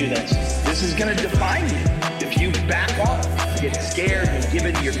 You can do this. This is going to define you. If you back off, get scared, and give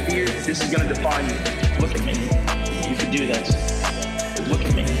in to your fears, this is going to define you. Look at me. You can do this. Look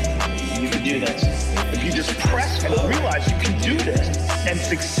at me. You can do this. If you just press and realize you can do this and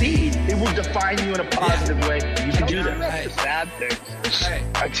succeed, it will define you in a positive way. You can do this. For sad things.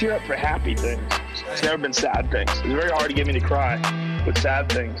 I tear up for happy things. It's never been sad things. It's very hard to get me to cry with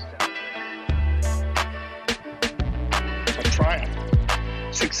sad things. Triumph,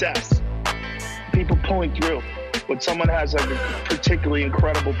 success, people pulling through. When someone has a particularly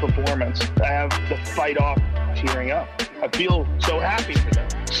incredible performance, I have the fight off tearing up. I feel so happy for them.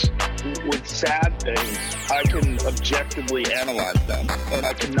 With sad things, I can objectively analyze them, and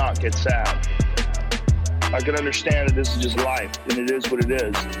I cannot get sad. I can understand that this is just life, and it is what it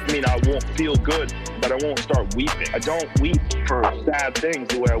is. I mean, I won't feel good, but I won't start weeping. I don't weep for sad things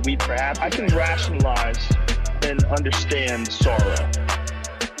the way I weep for happy. I can rationalize and understand sorrow.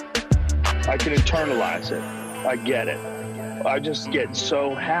 I can internalize it. I get it. I just get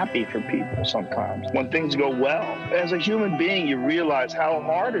so happy for people sometimes when things go well. As a human being, you realize how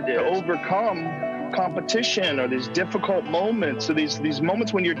hard it is to overcome competition or these difficult moments or these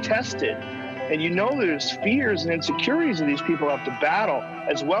moments when you're tested. And you know there's fears and insecurities that these people have to battle,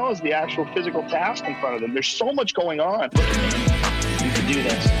 as well as the actual physical task in front of them. There's so much going on. Look at me. You can do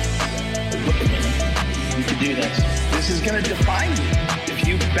this. Look at me. You can do this. This is going to define you. If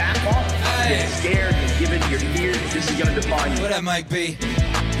you back off, get scared, and give in to your fears, this is going to define you. What up, Mike B?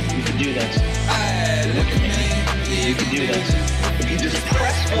 You can do this. Look at me. You can do this. If you just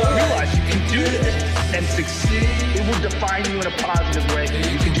press succeed. It will define you in a positive way.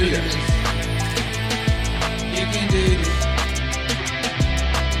 You can do this. You can do this.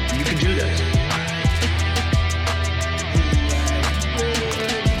 You can do this.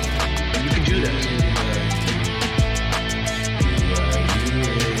 You can do this. You can do this.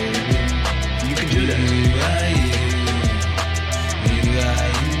 You can do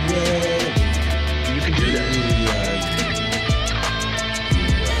this.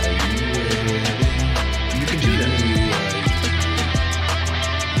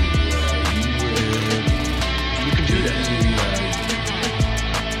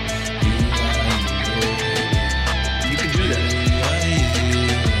 You can do this.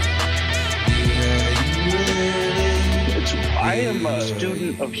 I am a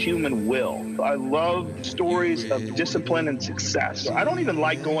student of human will. I love stories of discipline and success. I don't even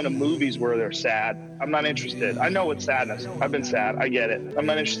like going to movies where they're sad. I'm not interested. I know it's sadness. I've been sad. I get it. I'm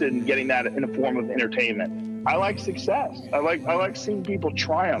not interested in getting that in a form of entertainment. I like success. I like seeing people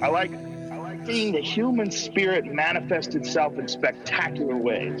triumph. I like seeing the human spirit manifest itself in spectacular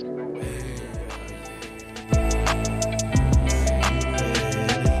ways.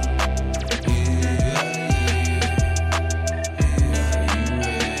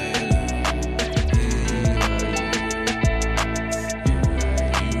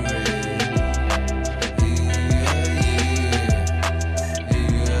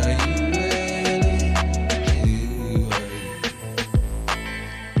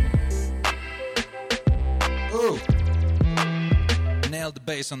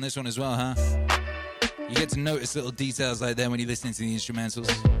 On this one as well, huh? You get to notice little details like that when you're listening to the instrumentals.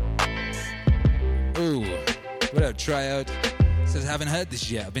 Ooh, what up, Tryout? Says, haven't heard this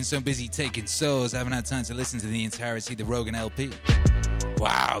yet. I've been so busy taking souls, I haven't had time to listen to the entirety of the Rogan LP.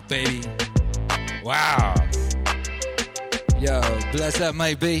 Wow, baby. Wow. Yo, bless up,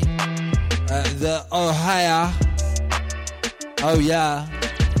 mate B. The Ohio. Oh, yeah.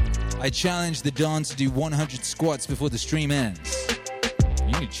 I challenge the Don to do 100 squats before the stream ends.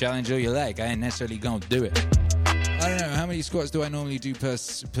 You can challenge all you like. I ain't necessarily gonna do it. I don't know. How many squats do I normally do per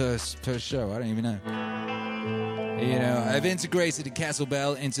show? I don't even know. You know, I've integrated a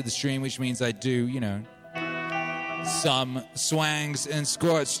kettlebell into the stream, which means I do, you know, some swangs and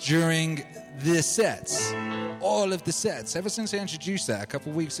squats during the sets. All of the sets. Ever since I introduced that a couple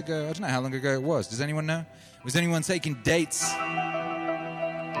of weeks ago. I don't know how long ago it was. Does anyone know? Was anyone taking dates?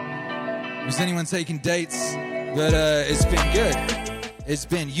 Was anyone taking dates? But it's been good. It's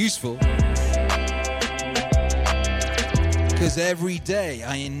been useful because every day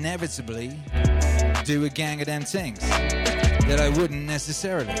I inevitably do a gang of them things that I wouldn't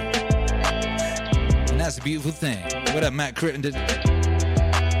necessarily, and that's a beautiful thing. What up, Matt Crittenden?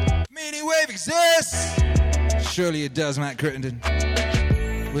 Meaning wave exists. Surely it does, Matt Crittenden.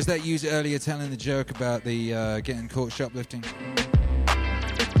 Was that you earlier telling the joke about the getting caught shoplifting?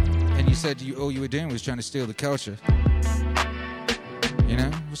 And you said all you were doing was trying to steal the culture. You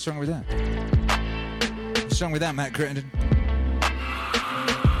know? What's wrong with that? What's wrong with that, Matt Crittenden?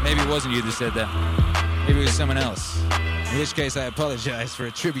 Maybe it wasn't you that said that. Maybe it was someone else. In which case, I apologize for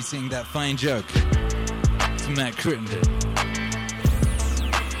attributing that fine joke to Matt Crittenden.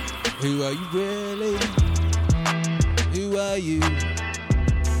 Who are you really? Who are you?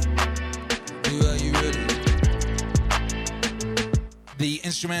 Who are you really? The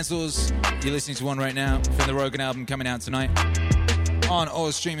instrumentals, you're listening to one right now from the Rogan album coming out tonight. On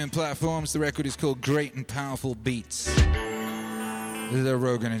all streaming platforms, the record is called Great and Powerful Beats. The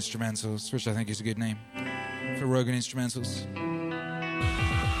Rogan Instrumentals, which I think is a good name for Rogan Instrumentals.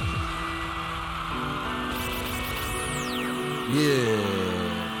 Yeah.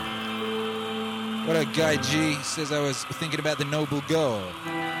 What up, Guy G? Says I was thinking about the noble goal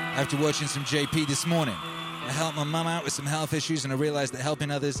after watching some JP this morning. I helped my mum out with some health issues and I realized that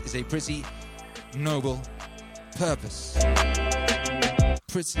helping others is a pretty noble purpose.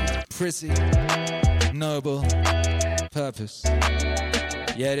 Pretty noble purpose.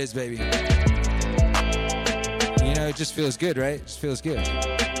 Yeah, it is, baby. You know, it just feels good, right? It just feels good.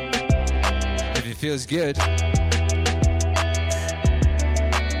 If it feels good,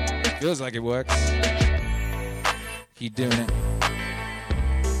 feels like it works, keep doing it.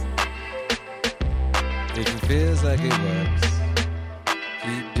 If it feels like it works,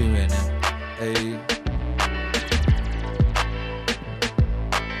 keep doing it. Hey.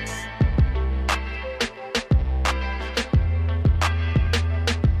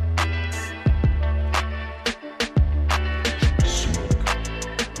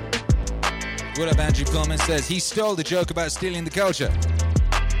 What up, Andrew Pullman says he stole the joke about stealing the culture.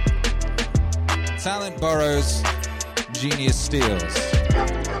 Talent borrows, genius steals.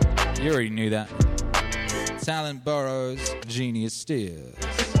 You already knew that. Talent borrows, genius steals.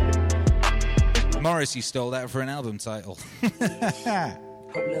 Morrissey stole that for an album title.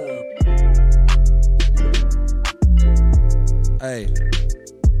 Hey.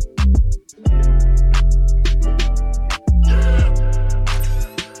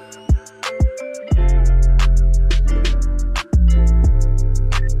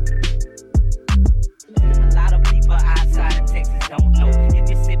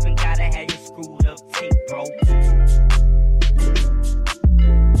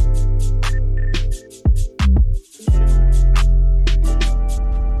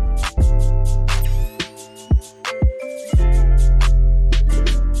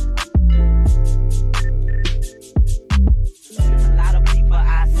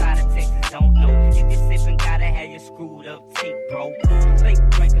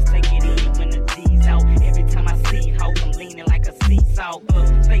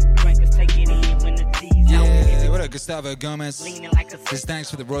 Gomez says thanks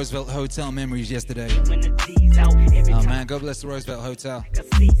for the Roosevelt Hotel memories yesterday. Oh man, God bless the Roosevelt Hotel.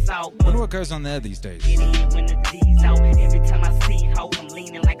 I wonder what goes on there these days.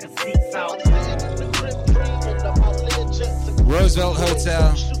 Roosevelt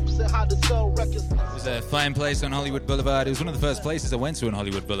Hotel was a fine place on Hollywood Boulevard. It was one of the first places I went to on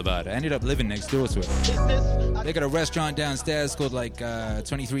Hollywood Boulevard. I ended up living next door to it. They got a restaurant downstairs called like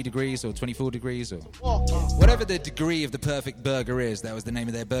 23 degrees or 24 degrees or whatever the degree of the perfect burger is. That was the name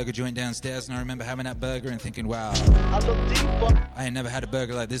of their burger joint downstairs, and I remember having that burger and thinking, wow, I ain't never had a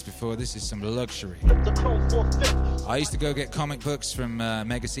burger like this before. This is some luxury. I used to go get comic books from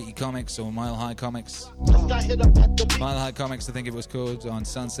Mega City Comics or Mile High Comics. Mile High Comics, I think it was called, on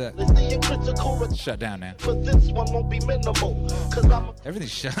Sunset. Shut down now.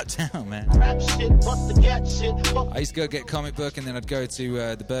 Everything's shut down, man. I used to go get comic book, and then I'd go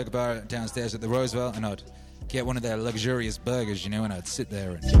to the burger bar downstairs at the Roosevelt, and I'd get one of their luxurious burgers, you know, and I'd sit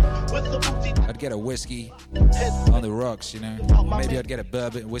there and I'd get a whiskey on the rocks, you know. Maybe I'd get a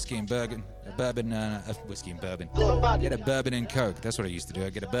bourbon, whiskey and bourbon. Whiskey and bourbon. Get a bourbon and Coke. That's what I used to do.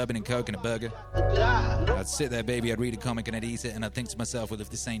 I'd get a bourbon and Coke and a burger. I'd sit there, baby, I'd read a comic and I'd eat it, and I'd think to myself, well, if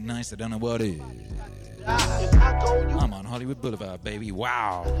this ain't nice, I don't know what is. I'm on Hollywood Boulevard, baby.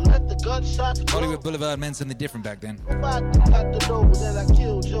 Wow. Hollywood Boulevard meant something different back then.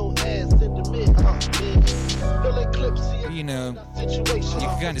 You know, you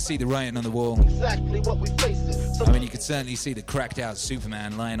can kind of see the writing on the wall. I mean, you could certainly see the cracked out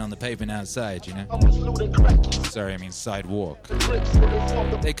Superman lying on the pavement outside, you know. Sorry, I mean sidewalk.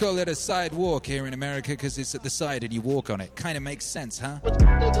 They call it a sidewalk here in America because it's at the side and you walk on it. Kind of makes sense, huh?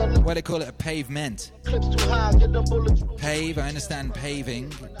 Why they call it a pavement? Pave, I understand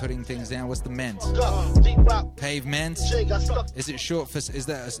paving, putting things down. What's the ment? Pavement? Is it short for, is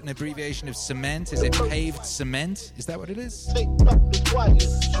that an abbreviation of cement? Is it paved cement? Is that what it is?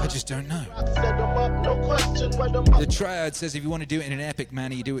 I just don't know. The Triad says if you want to do it in an epic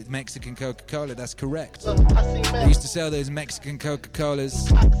manner, you do it with Mexican Coca-Cola. That's correct. They used to sell those Mexican Coca-Colas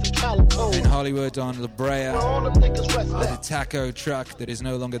in Hollywood on La Brea. There's a taco truck that is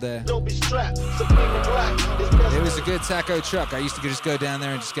no longer there. It was a good taco truck. I used to just go down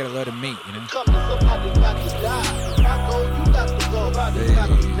there and just get a load of meat, you know.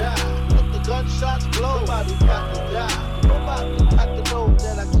 Gunshots blow. Nobody got to die. Nobody got to know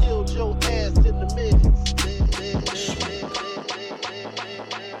that I killed your ass in the midst.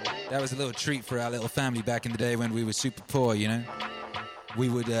 That was a little treat for our little family back in the day when we were super poor, you know. We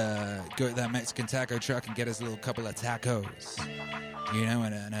would go to that Mexican taco truck and get us a little couple of tacos, you know,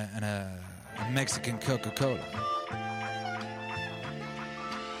 and a Mexican Coca-Cola.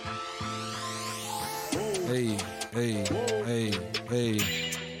 Hey, hey, hey, hey.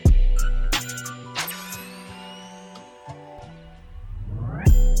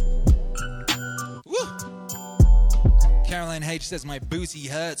 Caroline H says, my booty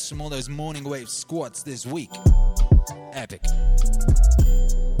hurts from all those morning wave squats this week. Epic.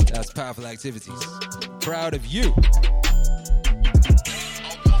 That's powerful activities. Proud of you.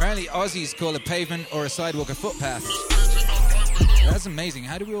 Apparently Aussies call a pavement or a sidewalk a footpath. That's amazing.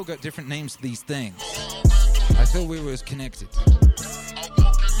 How do we all got different names to these things? I thought we were connected.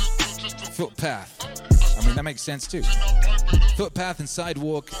 Footpath. I mean, that makes sense too. Footpath and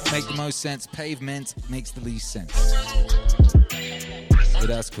sidewalk make the most sense. Pavement makes the least sense. But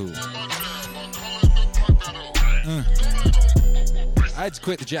that's cool. I had to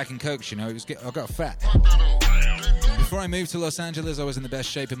quit the Jack and Cokes, you know. I got fat. Before I moved to Los Angeles, I was in the best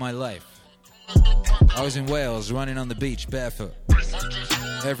shape of my life. I was in Wales, running on the beach barefoot.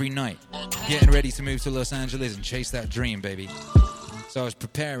 Every night. Getting ready to move to Los Angeles and chase that dream, baby. So I was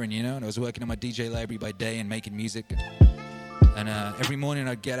preparing, you know, and I was working on my DJ library by day and making music. And every morning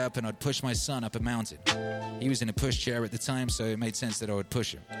I'd get up and I'd push my son up a mountain. He was in a pushchair at the time, so it made sense that I would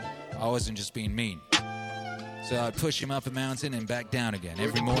push him. I wasn't just being mean. So I'd push him up a mountain and back down again.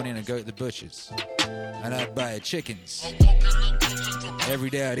 Every morning I'd go to the butcher's. And I'd buy chickens. Every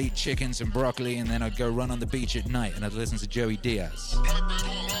day I'd eat chickens and broccoli, and then I'd go run on the beach at night and I'd listen to Joey Diaz.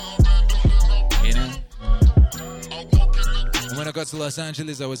 You know? And when I got to Los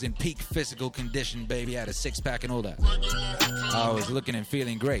Angeles, I was in peak physical condition, baby. I had a six-pack and all that. I was looking and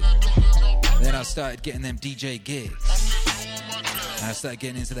feeling great. Then I started getting them DJ gigs. And I started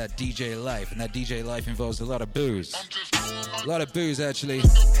getting into that DJ life, and that DJ life involves a lot of booze. A lot of booze, actually.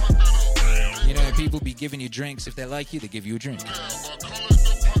 You know, people be giving you drinks. If they like you, they give you a drink.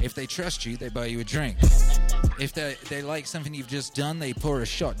 If they trust you, they buy you a drink. If they like something you've just done, they pour a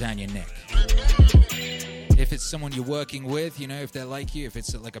shot down your neck. If it's someone you're working with, you know, if they like you, if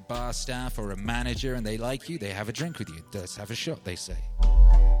it's like a bar staff or a manager and they like you, they have a drink with you. Let's have a shot, they say.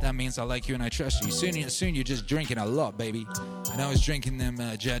 That means I like you and I trust you. Soon you're just drinking a lot, baby. And I was drinking them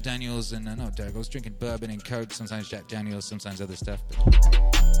Jack Daniels and, I was drinking bourbon and Coke, sometimes Jack Daniels, sometimes other stuff.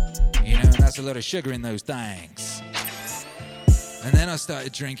 But, you know, that's a lot of sugar in those things. And then I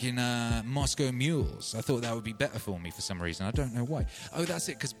started drinking Moscow Mules. I thought that would be better for me for some reason. I don't know why. Oh, that's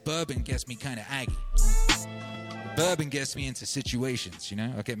it, because bourbon gets me kind of aggy. Bourbon gets me into situations, you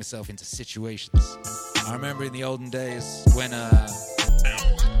know? I get myself into situations. I remember in the olden days when I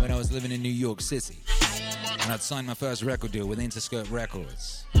was living in New York City. And I'd signed my first record deal with Interscope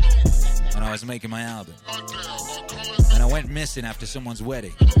Records. And I was making my album. And I went missing after someone's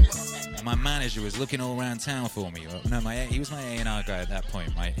wedding. And my manager was looking all around town for me. No, he was my A&R guy at that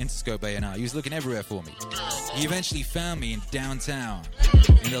point, my Interscope A&R. He was looking everywhere for me. He eventually found me in downtown,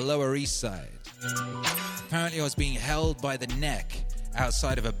 in the Lower East Side. Apparently I was being held by the neck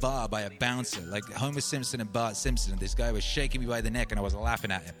outside of a bar by a bouncer, like Homer Simpson and Bart Simpson. This guy was shaking me by the neck and I was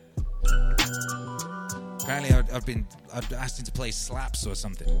laughing at him. Apparently I'd asked him to play slaps or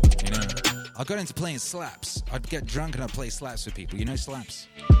something, you know. I got into playing slaps. I'd get drunk and I'd play slaps with people, you know, slaps.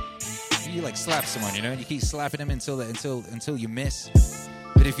 You like slap someone, you know, and you keep slapping them until you miss.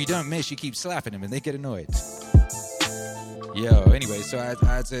 But if you don't miss, you keep slapping them and they get annoyed. Anyway, so I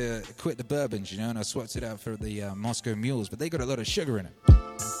had to quit the bourbons, you know, and I swapped it out for the Moscow Mules, but they got a lot of sugar in it.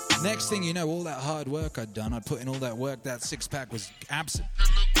 Next thing you know, all that hard work I'd done, I'd put in all that work, that six-pack was absent.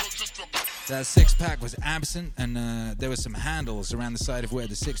 That six-pack was absent, and there were some handles around the side of where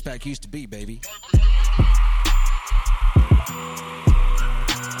the six-pack used to be, baby.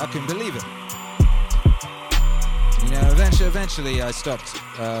 I couldn't believe it. You know, eventually I stopped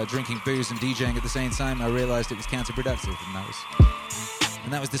drinking booze and DJing at the same time. I realized it was counterproductive,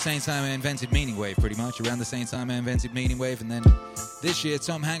 and that was the same time I invented Meaning Wave, pretty much. Around the same time I invented Meaning Wave, and then this year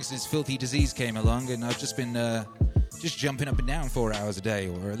Tom Hanks' Filthy Disease came along, and I've just been just jumping up and down 4 hours a day,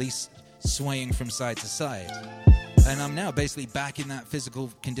 or at least swaying from side to side. And I'm now basically back in that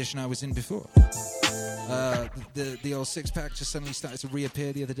physical condition I was in before. The old six-pack just suddenly started to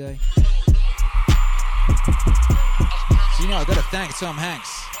reappear the other day. So, you know, I've got to thank Tom Hanks.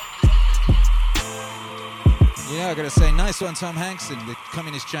 You know, I've got to say, nice one, Tom Hanks and the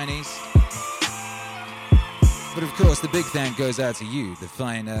Communist Chinese. But, of course, the big thank goes out to you, the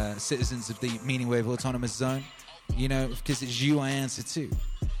fine citizens of the Meaning Wave Autonomous Zone. You know, because it's you I answer to.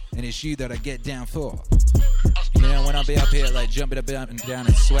 And it's you that I get down for. You know, when I'll be up here, like, jumping up and down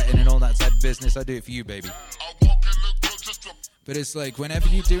and sweating and all that type of business, I do it for you, baby. But it's like, whenever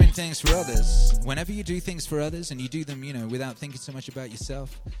you're doing things for others, and you do them, you know, without thinking so much about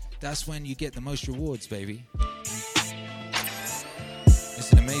yourself, that's when you get the most rewards, baby.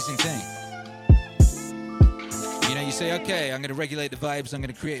 It's an amazing thing. You know, you say, okay, I'm going to regulate the vibes, I'm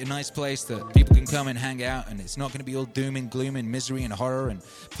going to create a nice place that people can come and hang out, and it's not going to be all doom and gloom and misery and horror and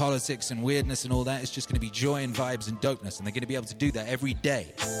politics and weirdness and all that. It's just going to be joy and vibes and dopeness, and they're going to be able to do that every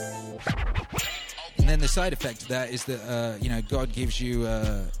day. And then the side effect of that is that, you know, God gives you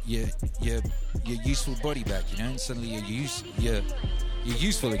your useful body back, you know, and suddenly you're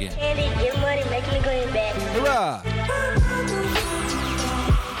useful again. Andy, get money, make me go back. Hurrah!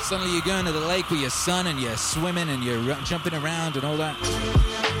 Suddenly you're going to the lake with your son and you're swimming and you're jumping around and all that.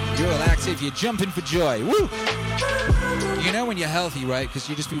 You're all active, you're jumping for joy. Woo! You know when you're healthy, right? Because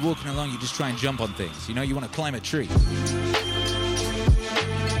you just be walking along, you just try and jump on things. You know, you want to climb a tree.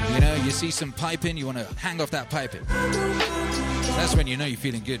 You know, you see some piping, you want to hang off that piping. That's when you know you're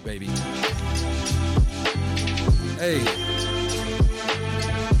feeling good, baby. Hey.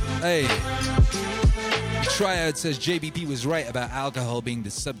 Triad says JBP was right about alcohol being the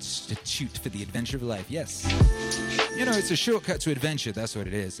substitute for the adventure of life. Yes. You know, it's a shortcut to adventure. That's what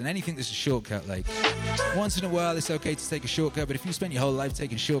it is. And anything that's a shortcut, like, once in a while it's okay to take a shortcut, but if you spend your whole life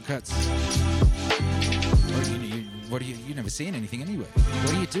taking shortcuts, well, you've never seen anything anyway.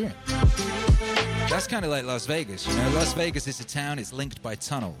 What are you doing? That's kind of like Las Vegas, you know. Las Vegas is a town, it's linked by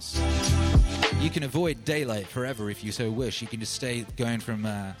tunnels. You can avoid daylight forever if you so wish. You can just stay going from,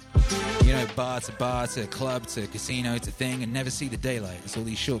 bar to club to casino to thing and never see the daylight. It's all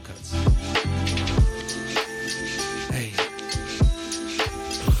these shortcuts. Hey.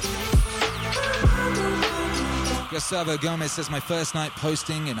 Gustavo Gomez says, my first night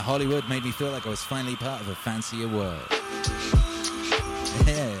posting in Hollywood made me feel like I was finally part of a fancier world.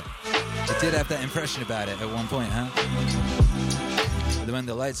 Yeah. I did have that impression about it at one point, huh? But when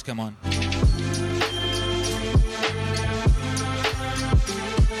the lights come on.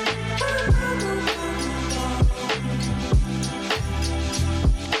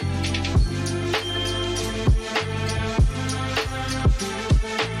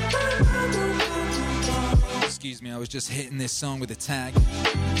 Excuse me, I was just hitting this song with a tag.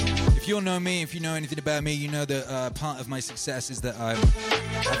 If you all know me, if you know anything about me, you know that part of my success is that I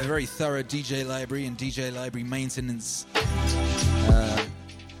have a very thorough DJ library and DJ library maintenance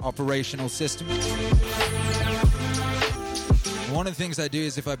operational system. One of the things I do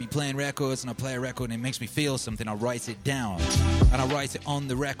is if I be playing records and I play a record and it makes me feel something, I write it down. And I write it on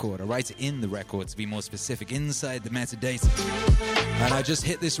the record. I write it in the record, to be more specific, inside the metadata. And I just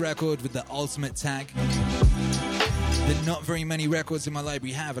hit this record with the ultimate tag that not very many records in my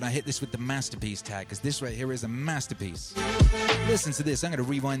library have, and I hit this with the masterpiece tag, because this right here is a masterpiece. Listen to this. I'm going to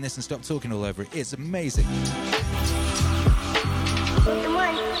rewind this and stop talking all over it. It's amazing. With the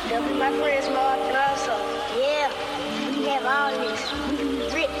money, they'll be my friends, Mark, and also, yeah, we can have all this. We can be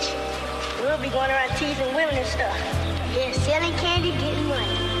rich. We'll be going around teasing women and stuff. Yeah, selling candy, getting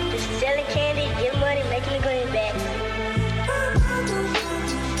money. Just selling candy, getting money, making a greenback.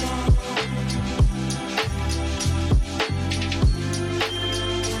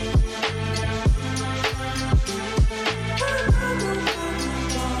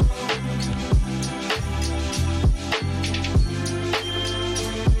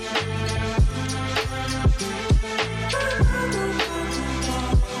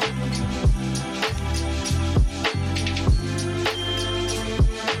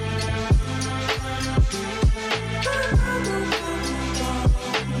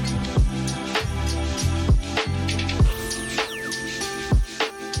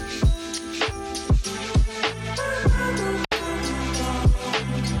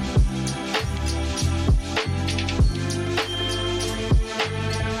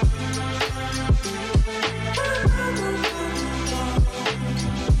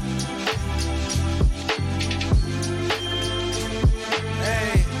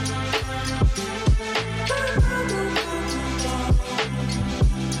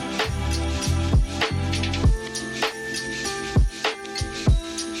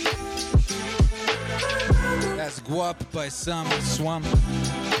 By some Swamp.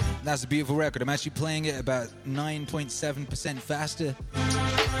 That's a beautiful record. I'm actually playing it about 9.7% faster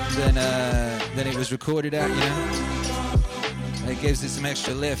than it was recorded at, you know? It gives it some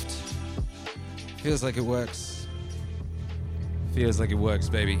extra lift. Feels like it works. Feels like it works,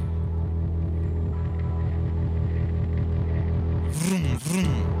 baby. Vroom,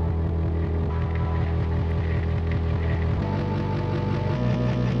 vroom.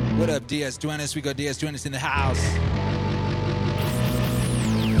 What up, DS Duenas? We got DS Duenas in the house.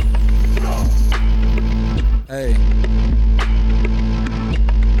 Hey.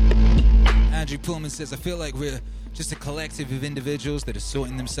 Andrew Pullman says, I feel like we're just a collective of individuals that are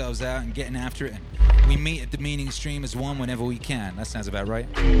sorting themselves out and getting after it, and we meet at the meaning stream as one whenever we can. That sounds about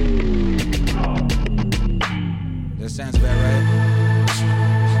right. That sounds about right.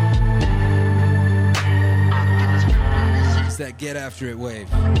 It's that get after it wave.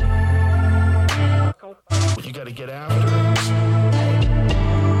 You gotta get after it.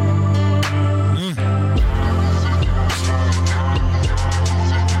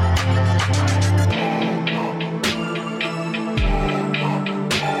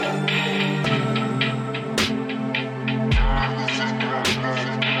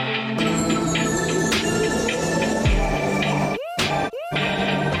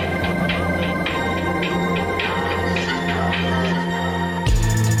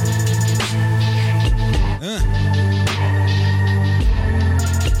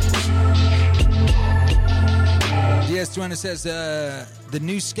 Joanna says, the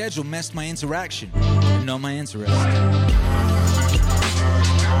new schedule messed my interaction, not my interest.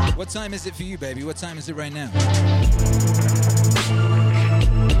 What time is it for you, baby? What time is it right now?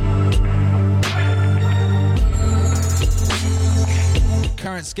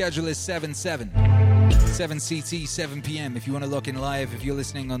 Current schedule is 7 CT, 7 p.m. If you want to look in live, if you're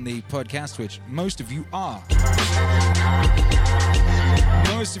listening on the podcast, which most of you are.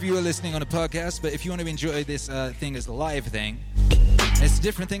 Most of you are listening on a podcast, but if you want to enjoy this thing as a live thing, it's a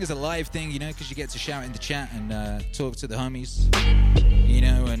different thing as a live thing, you know, because you get to shout in the chat and talk to the homies, you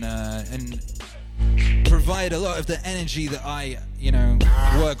know, and provide a lot of the energy that I, you know,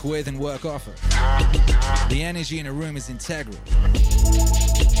 work with and work off of. The energy in a room is integral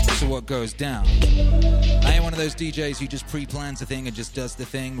to what goes down. I ain't one of those DJs who just pre-plans a thing and just does the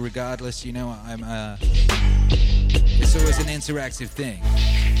thing regardless, you know. It's always an interactive thing.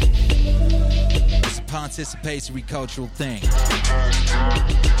 It's a participatory cultural thing.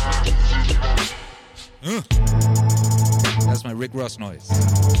 That's my Rick Ross noise.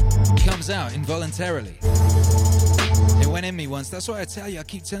 It comes out involuntarily. It went in me once. That's why I tell you, I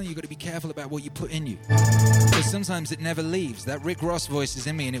keep telling you, you got to be careful about what you put in you. Because sometimes it never leaves. That Rick Ross voice is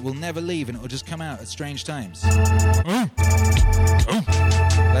in me and it will never leave and it will just come out at strange times. Like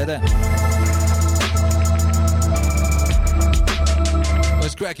that.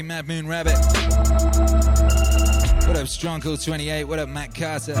 What's cracking, Mad Moon Rabbit? What up, Strong Cool 28? What up, Matt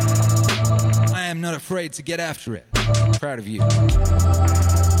Carter? I am not afraid to get after it. Proud of you.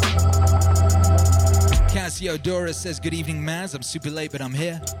 Cassio Doris says, good evening, Maz. I'm super late, but I'm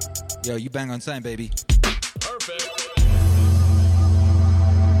here. Yo, you bang on time, baby. Perfect.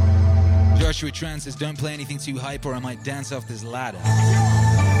 Joshua Tran says, don't play anything too hype or I might dance off this ladder.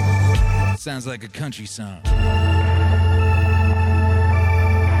 Sounds like a country song.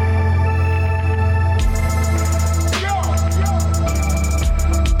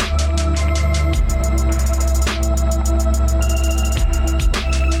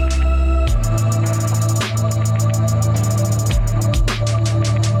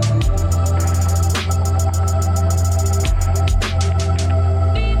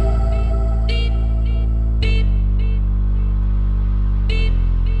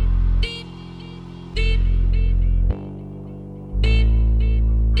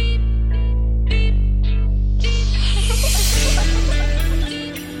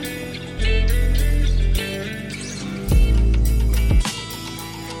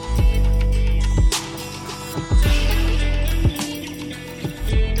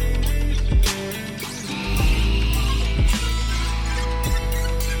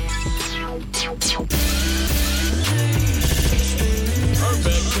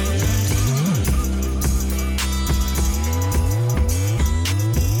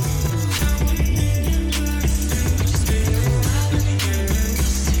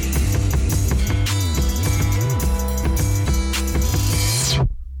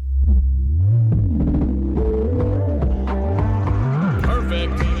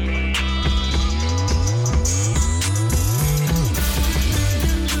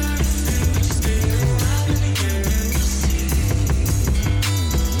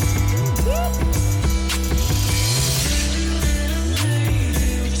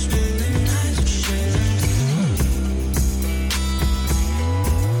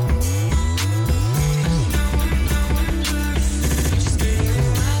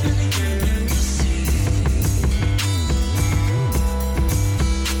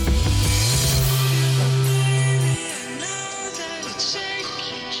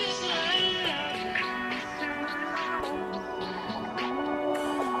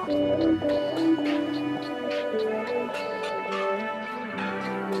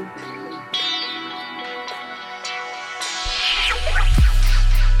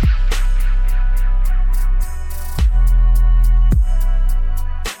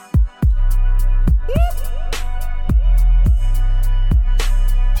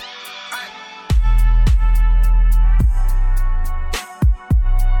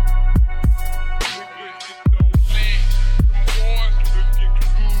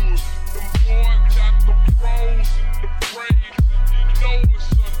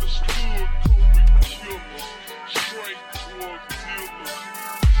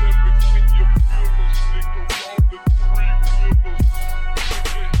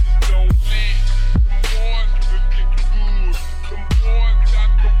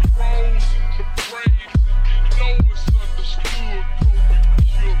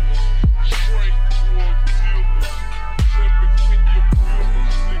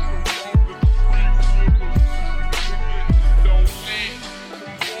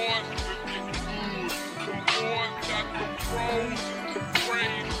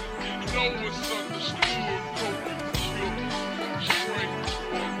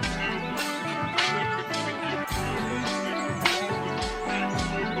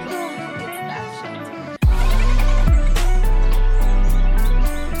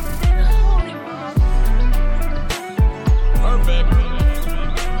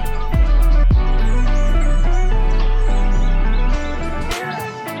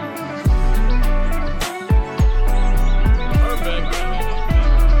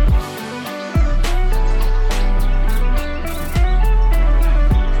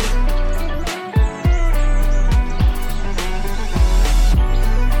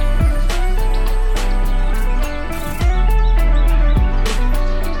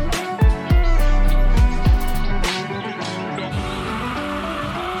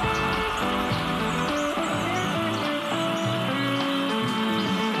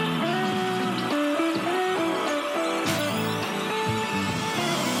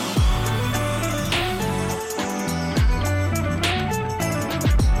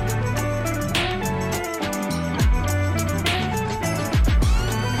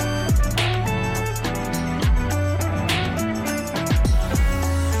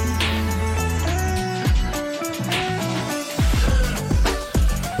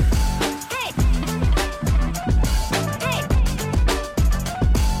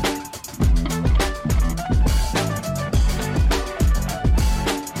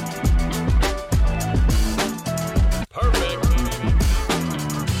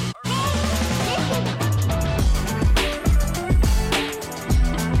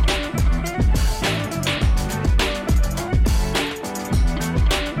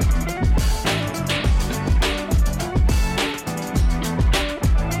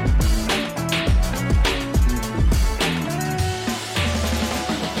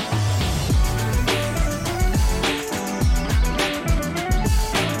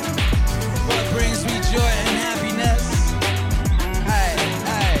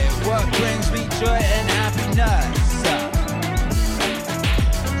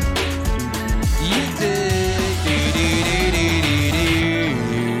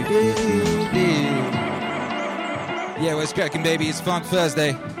 what's cracking, baby? It's Phonk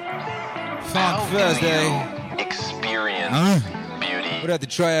Phursday. Phonk Phursday. Experience beauty. What up, the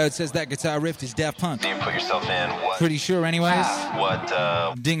tryout says that guitar riff is Daft Punk. So you put yourself in what? Pretty sure, anyways.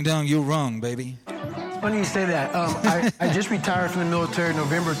 What? Ding dong, you're wrong, baby. Funny you say that. I just retired from the military in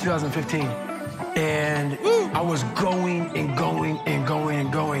November 2015. And I was going and going and going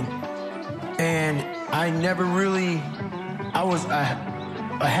and going. And I never really, I was a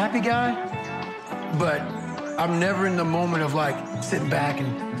happy guy, but I'm never in the moment of like sitting back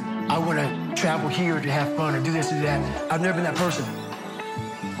and I want to travel here to have fun or do this or that. I've never been that person.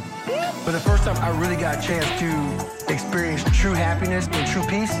 But the first time I really got a chance to experience true happiness and true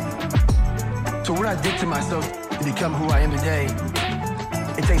peace. So what I did to myself to become who I am today,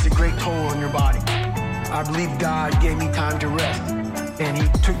 it takes a great toll on your body. I believe God gave me time to rest, and he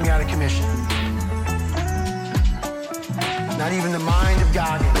took me out of commission. Not even the mind of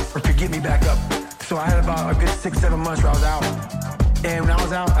God could get me back up. So I had about a good 6-7 months where I was out. And when I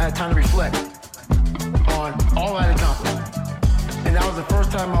was out, I had time to reflect on all I had accomplished. And that was the first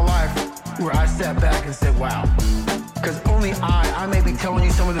time in my life where I sat back and said, wow. Because only I may be telling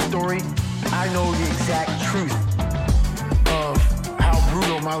you some of the story, I know the exact truth of how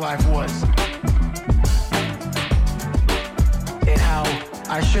brutal my life was. And how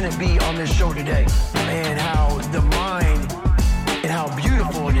I shouldn't be on this show today. And how the mind and how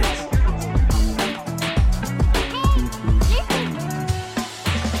beautiful it is.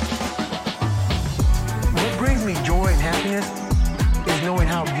 What brings me joy and happiness is knowing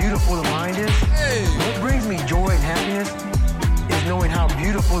how beautiful the mind is. What brings me joy and happiness is knowing how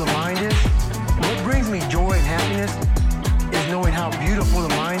beautiful the mind is. What brings me joy and happiness is knowing how beautiful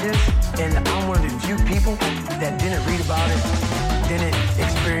the mind is. And I'm one of the few people that didn't read about it, didn't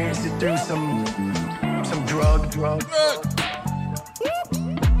experience it through some drug.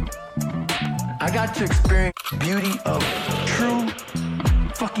 I got to experience beauty of true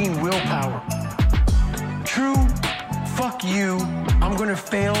fucking willpower. True fuck you. I'm gonna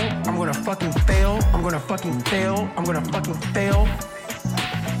fail. I'm gonna fucking fail. I'm gonna fucking fail. I'm gonna fucking fail.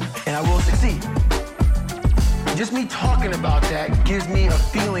 And I will succeed. Just me talking about that gives me a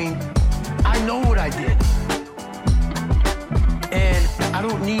feeling I know what I did. And I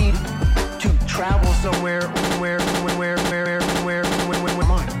don't need to travel somewhere where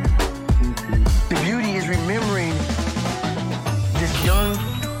mine. The beauty is remembering this young,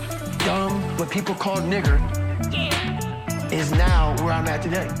 dumb, what people call nigger is now where I'm at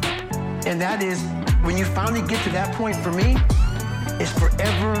today. And that is, when you finally get to that point for me, it's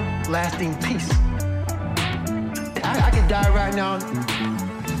forever lasting peace. I could die right now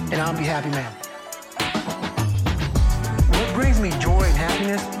and I'll be happy, man. What brings me joy and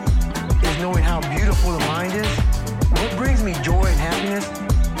happiness is knowing how beautiful the mind is. What brings me joy and happiness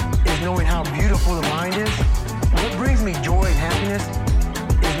is knowing how beautiful the mind is. What brings me joy and happiness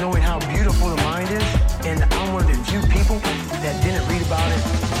is knowing how beautiful the mind is. And I'm one of the few people that didn't read about it,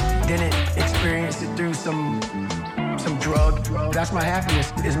 didn't experience it through some drug. That's my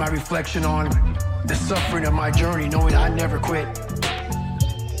happiness, is my reflection on the suffering of my journey, knowing I never quit.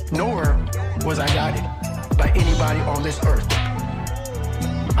 Nor was I guided by anybody on this earth.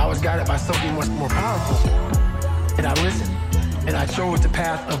 I was guided by something much more powerful. And I listened, and I chose the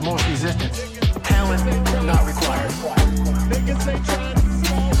path of most resistance. Talent not required.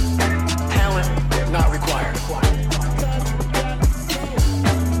 Talent not required.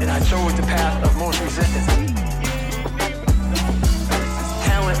 And I chose the path of most resistance.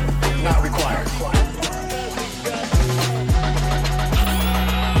 Talent not required.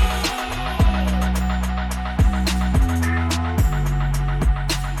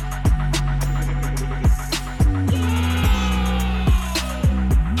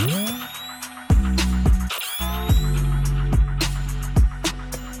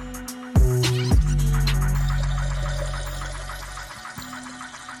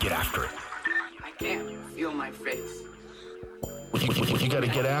 Get after it. I can't feel my face. You gotta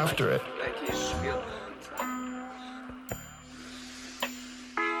get after it. I can't feel it.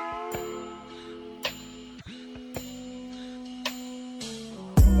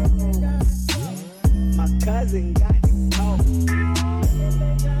 My cousin got caught.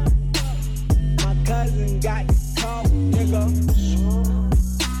 My cousin got caught, nigga.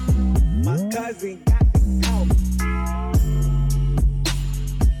 My cousin got caught.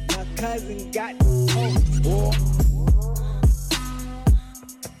 My cousin got caught. Boy.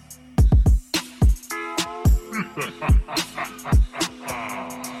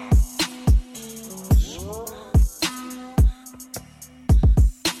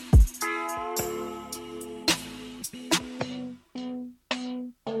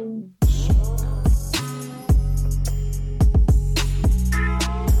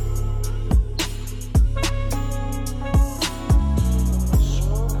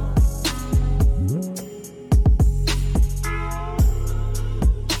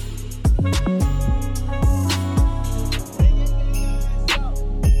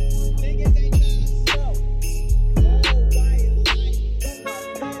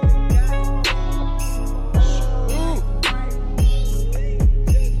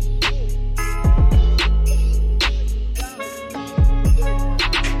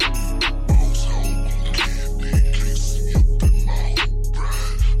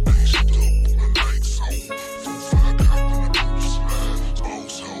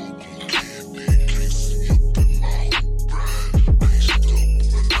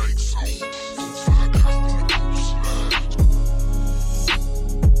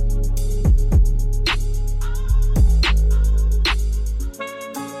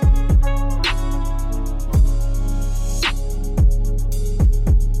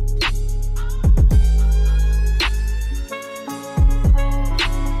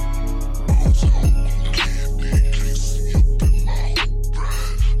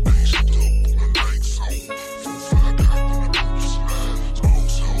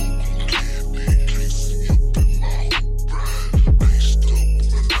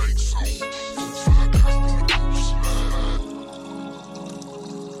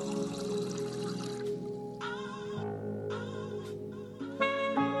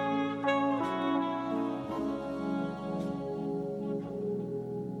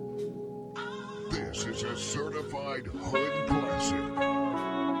 This is a certified hood classic.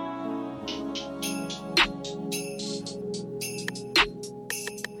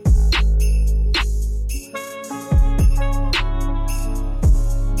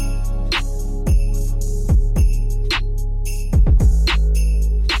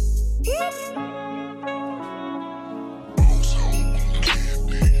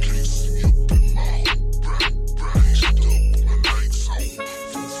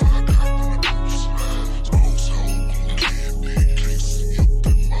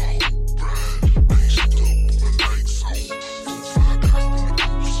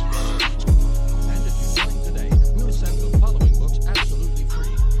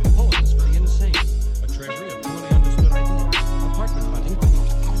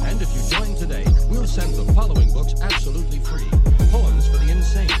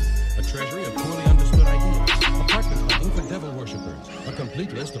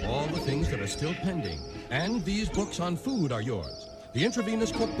 On food are yours. The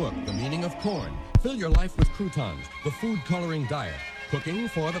Intravenous Cookbook, The Meaning of Corn. Fill your life with croutons. The Food Coloring Diet. Cooking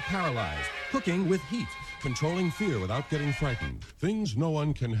for the Paralyzed. Cooking with Heat. Controlling fear without getting frightened. Things no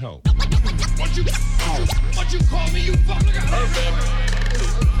one can help. What you call me, you fucker?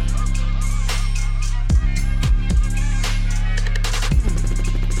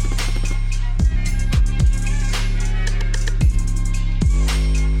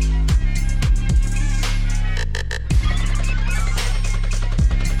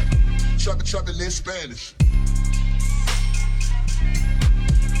 Chocolate in Spanish.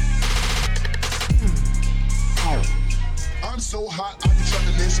 I'm so hot, I can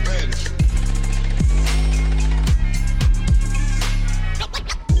chocolate in Spanish.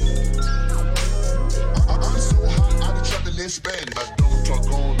 I'm so hot, I can chocolate in Spanish. I don't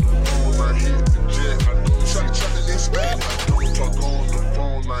talk on the phone, I hit the jet. I don't chocolate in Spanish. I don't talk on the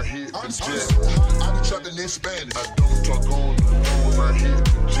phone, I hit the jet. I'm so hot, I can chocolate in Spanish. I don't talk on the phone, I hit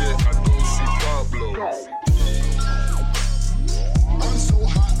the jet. I don't see Pablo. I'm so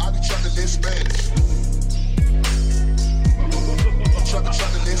hot, I can chocolate in Spanish.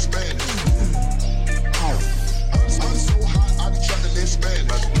 Chocolate in Spanish. I'm so hot, I can chocolate in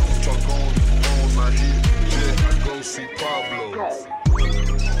Spanish. I don't talk on the phone, I hit the jet. I go see Pablo.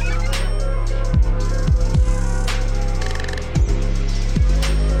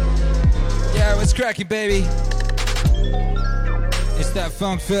 Yeah, what's cracking, baby? It's that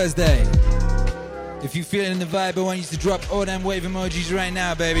Phonk Thursday. If you're feeling the vibe, I want you to drop all them wave emojis right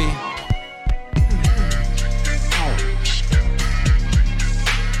now, baby.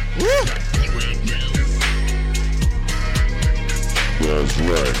 Woo! That's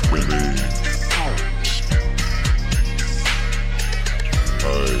right, baby.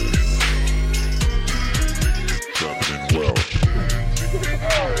 Hey. Drop it in Welsh.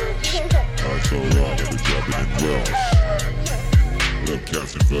 That's alright, we drop it in Welsh. What up,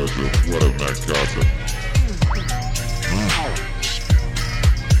 Captain Virgil? What up, Matt Carter?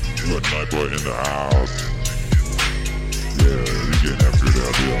 What, Nightboy in the house? Yeah, we getting after it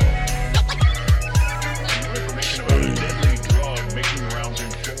out here.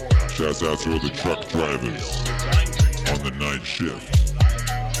 Shouts out to all the truck drivers on the night shift.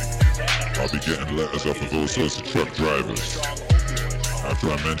 I'll be getting letters off of all sorts of truck drivers after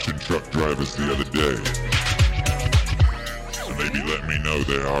I mentioned truck drivers the other day. So maybe let me know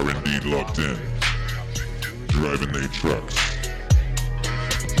they are indeed locked in, driving their trucks,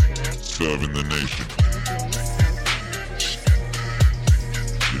 serving the nation,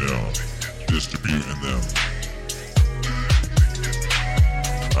 you know, distributing them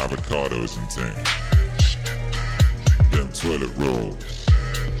avocados and things, them toilet rolls,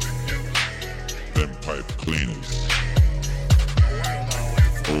 them pipe cleaners,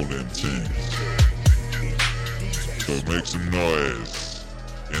 all them things. So make some noise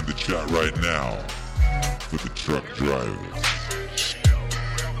in the chat right now for the truck drivers.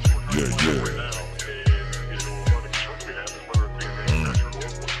 Yeah.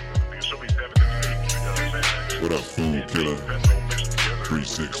 What up, food killer?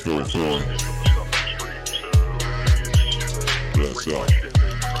 3644. Bless up.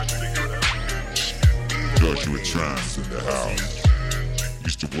 Joshua Trans in the house.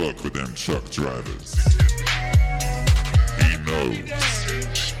 Used to work with them truck drivers. He knows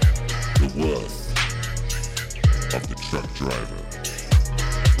the worth of the truck driver.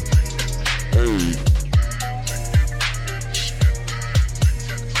 Hey.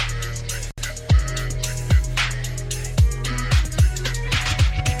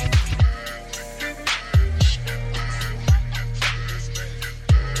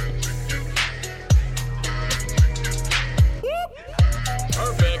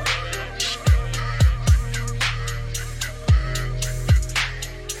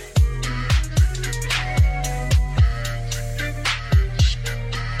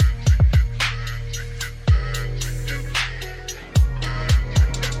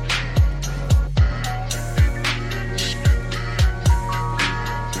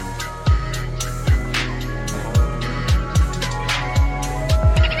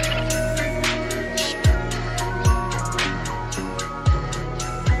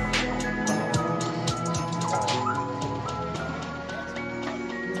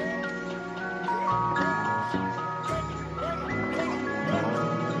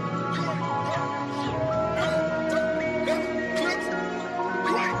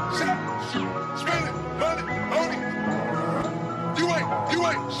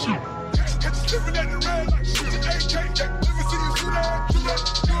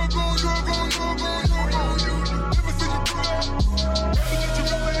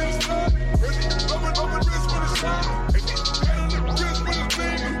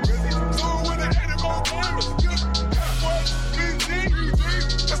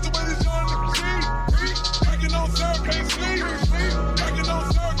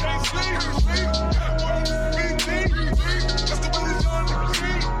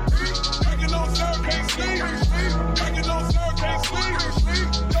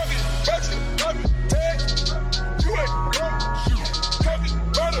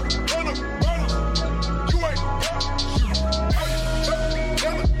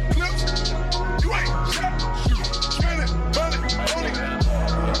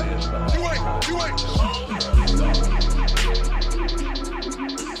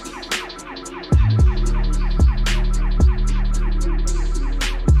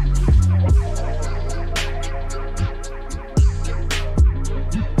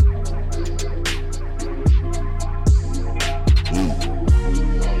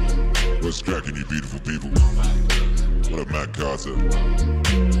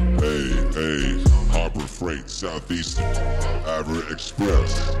 Southeastern, Avra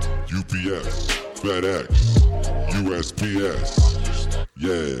Express, UPS, FedEx, USPS.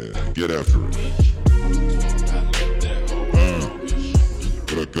 Yeah, get after it.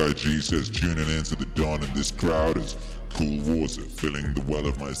 What up, Guy G says, tuning in to the dawn, and this crowd is cool water filling the well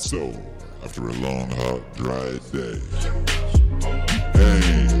of my soul after a long, hot, dry day.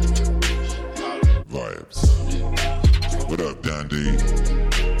 Hey, vibes. What up, Dandy?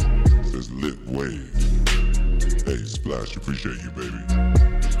 Says lit wave. Hey, Splash, appreciate you, baby.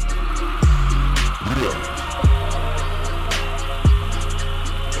 Yeah.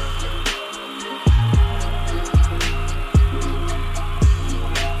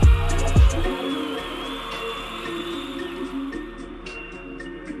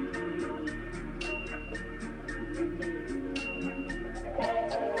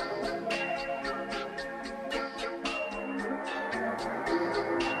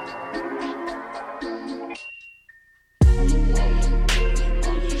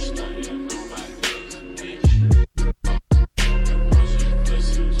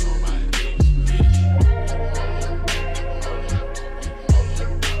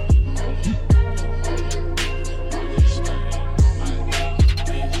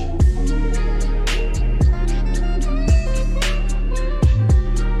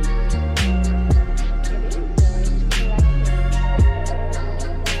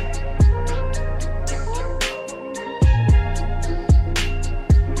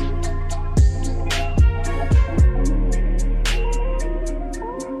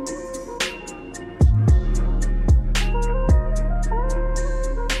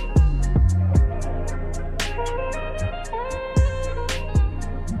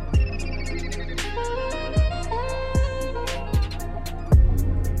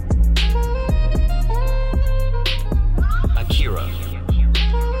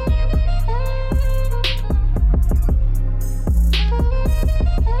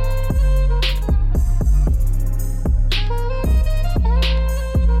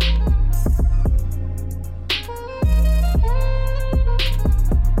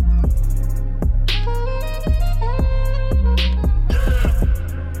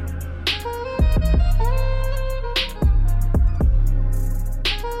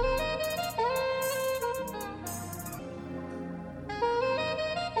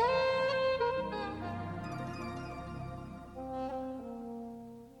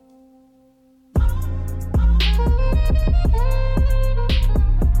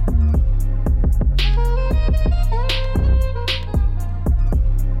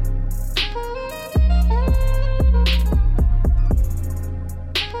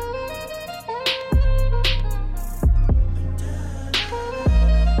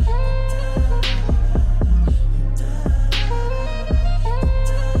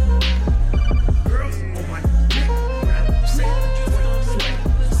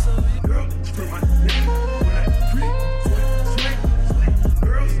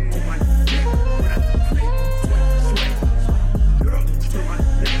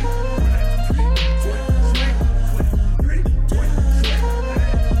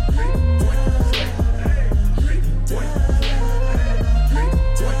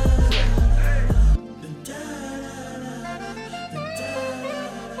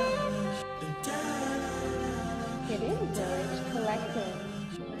 Thank you.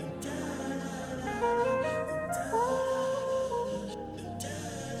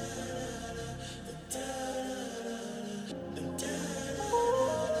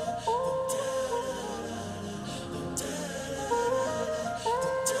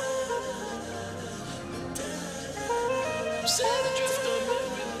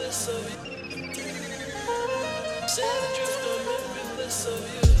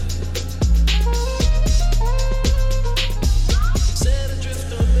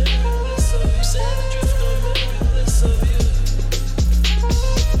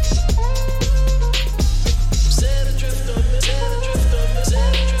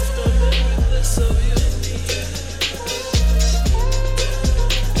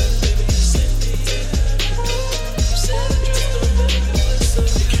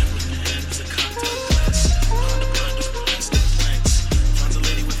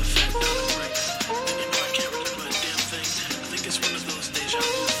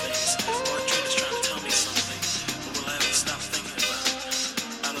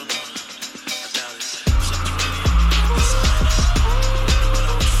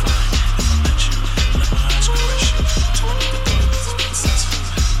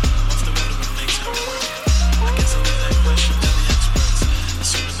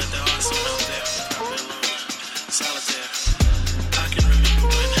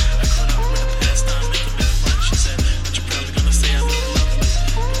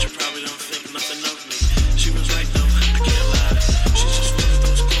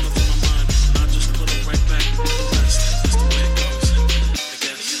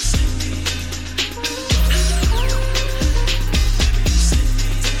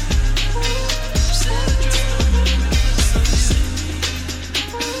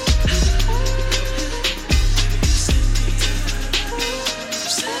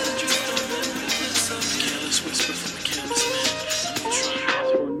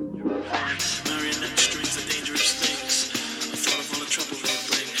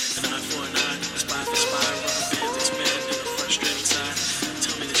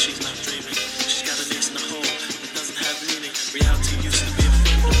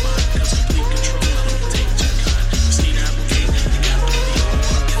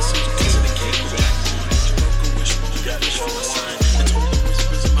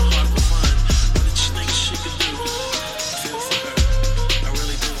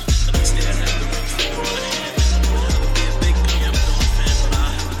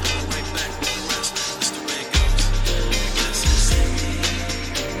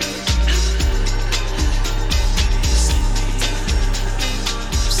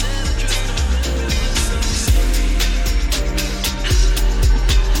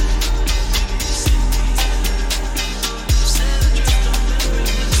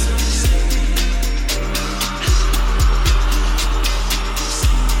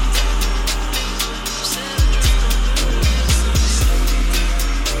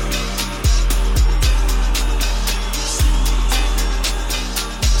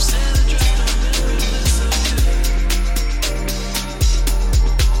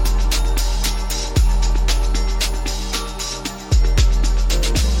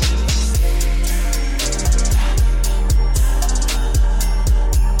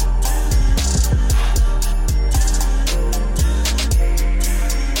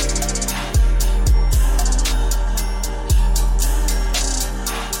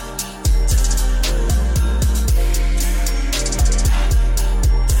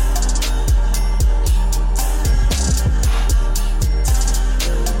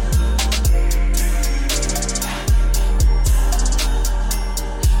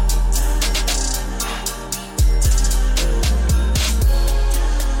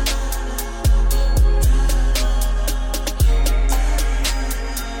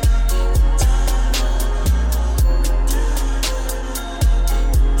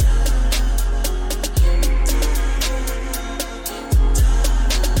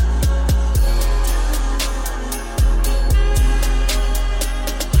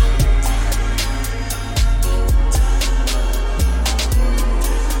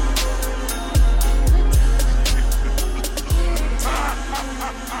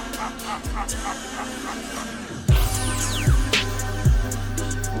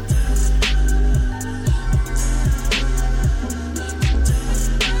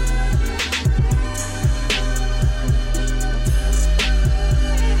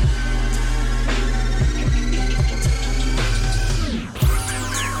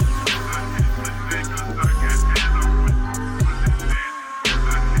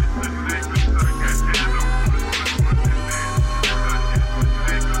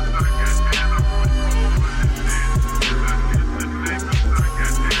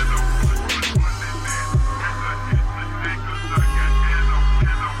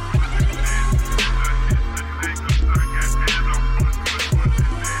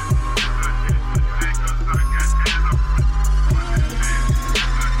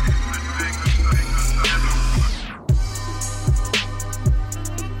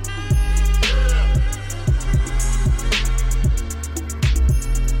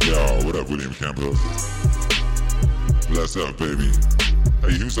 what up, William Campbell? Bless up, baby.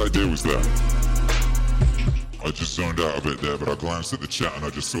 Hey, whose idea was that? I just zoned out a bit there, but I glanced at the chat and I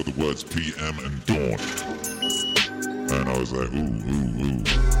just saw the words PM and dawn. And I was like, ooh.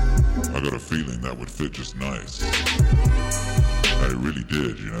 I got a feeling that would fit just nice. And it really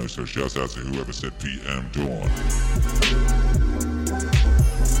did, you know, so shouts out to whoever said PM dawn.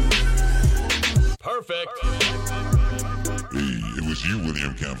 Perfect. Hey, it was you,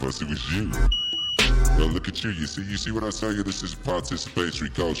 William Campos, it was you. Well, look at you. You see what I tell you? This is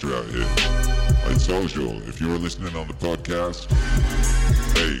participatory culture out here. I told you, if you were listening on the podcast,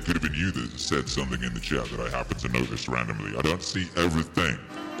 hey, it could have been you that said something in the chat that I happened to notice randomly. I don't see everything.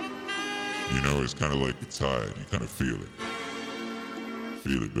 You know, it's kind of like the tide. You kind of feel it.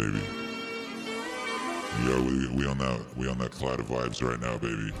 Feel it, baby. Yo, we on that cloud of vibes right now,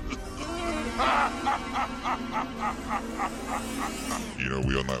 baby. You know,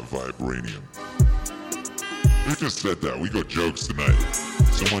 we on that vibranium. Who just said that? We got jokes tonight.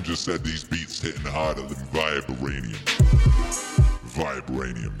 Someone just said these beats hitting harder than vibranium.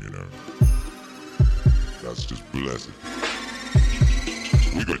 Vibranium, you know. That's just blessed.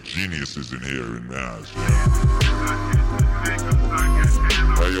 We got geniuses in here in Maz, you know.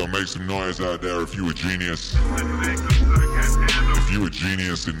 Hey, yo, make some noise out there if you a genius. If you a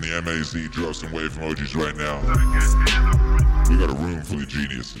genius in the MAZ, drop some wave emojis right now. We got a room full of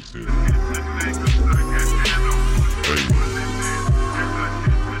geniuses here. Hey.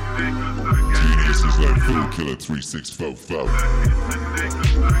 Geniuses like Fool Killer 3644.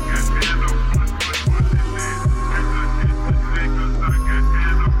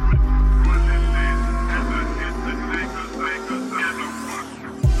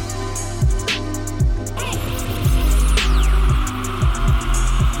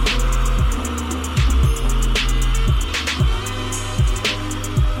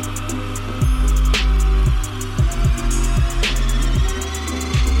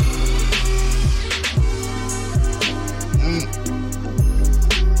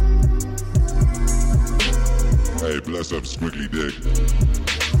 Bless up, Squiggly Dick.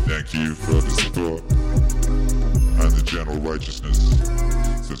 Thank you for the support and the general righteousness.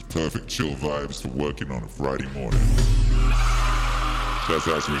 Says perfect chill vibes for working on a Friday morning. Shouts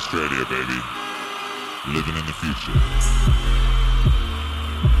out to Australia, baby. Living in the future.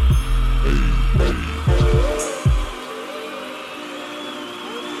 Hey.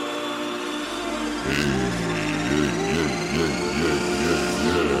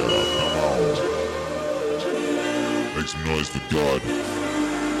 Make some noise for God. Yeah.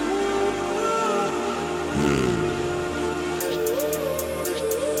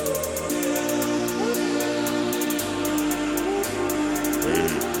 Hey.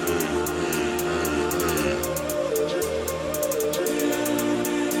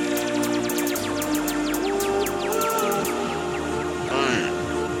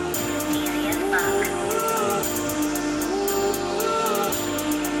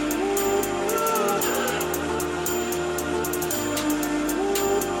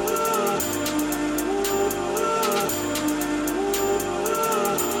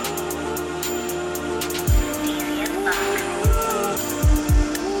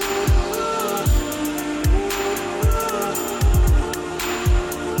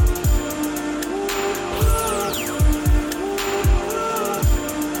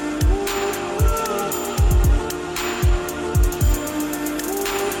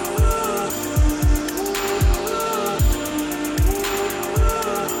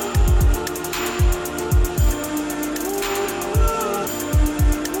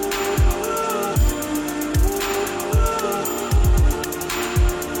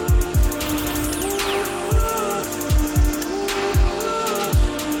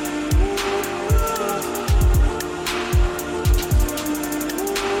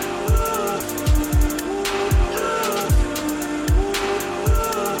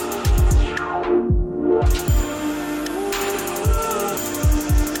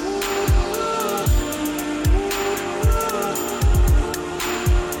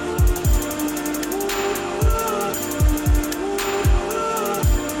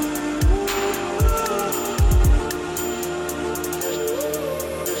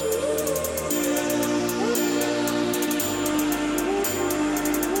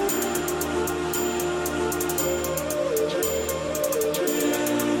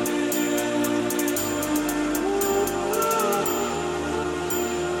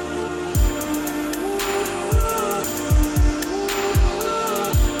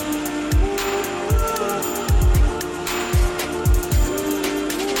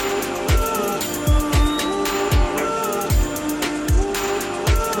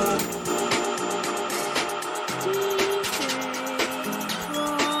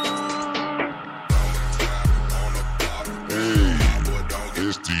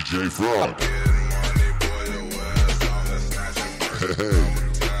 Frog.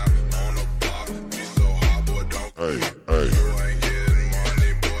 Hey, hey.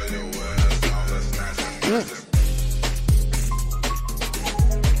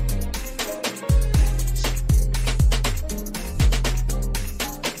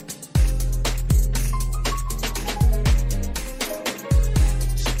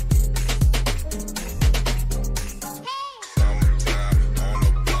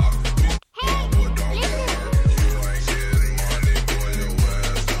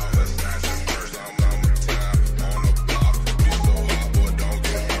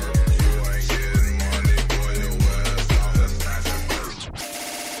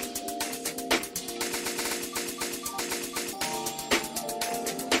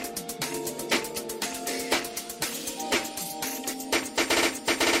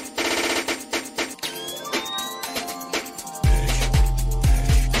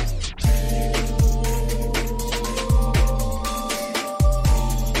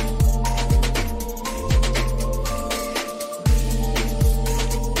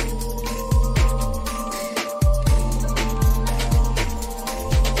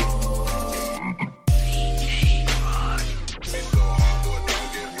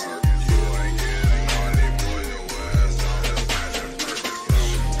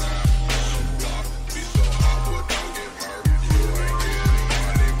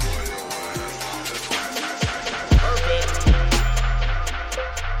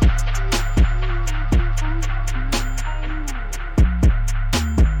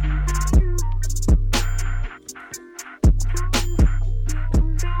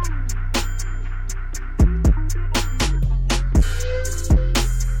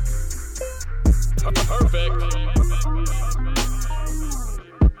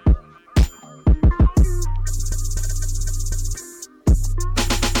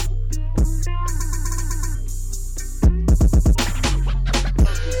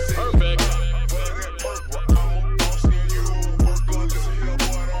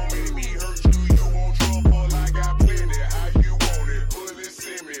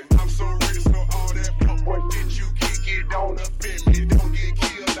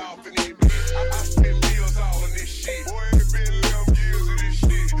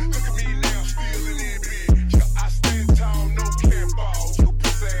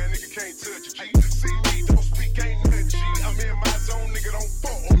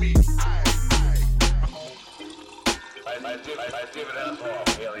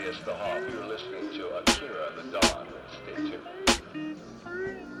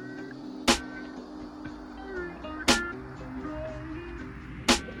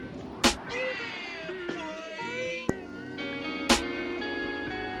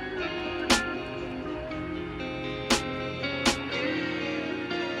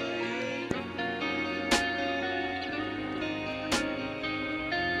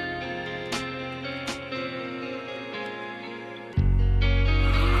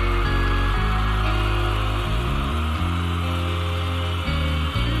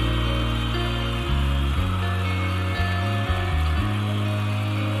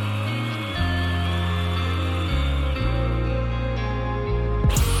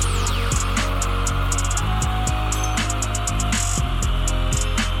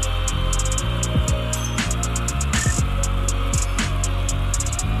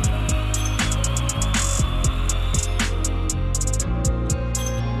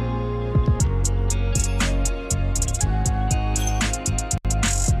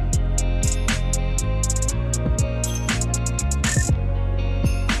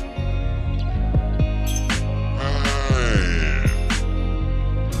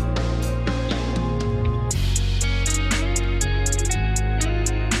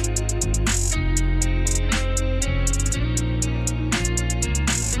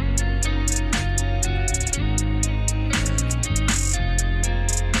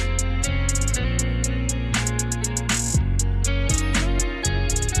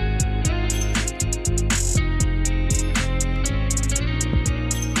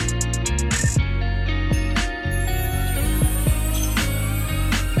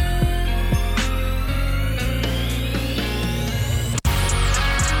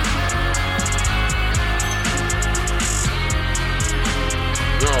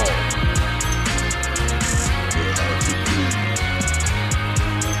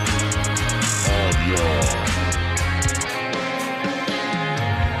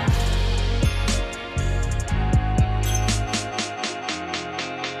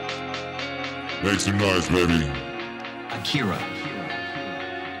 Make some noise, baby. Akira.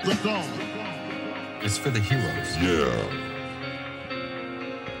 Let's go. It's for the heroes. Yeah.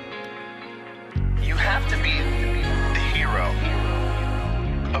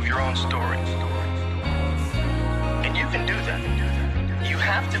 your own story. And you can do that. You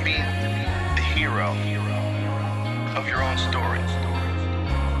have to be the hero of your own story.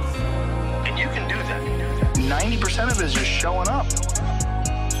 And you can do that. 90% of it is just showing up.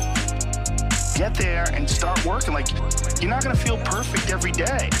 Get there and start working. Like, you're not gonna feel perfect every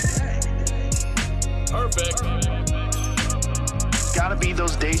day. Perfect. Gotta be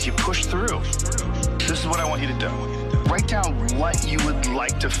those days you push through. This is what I want you to do. Write down what you would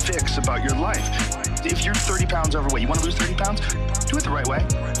like to fix about your life. If you're 30 pounds overweight, you want to lose 30 pounds? Do it the right way.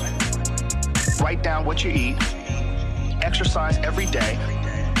 Write down what you eat. Exercise every day.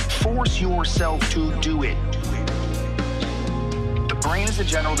 Force yourself to do it. The brain is the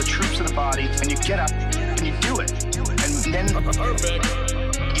general, the troops are the body, and you get up and you do it. And then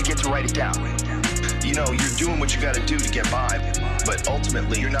you get to write it down. You know, you're doing what you got to do to get by, but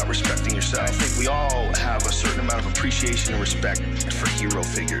ultimately you're not respecting yourself. I think we all have a certain amount of appreciation and respect for hero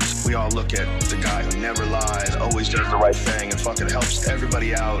figures. We all look at the guy who never lies, always does the right thing, and fucking helps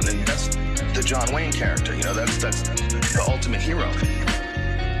everybody out, and that's the John Wayne character. You know, that's the ultimate hero.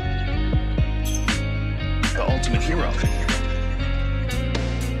 The ultimate hero.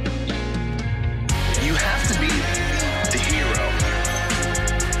 You have to be the hero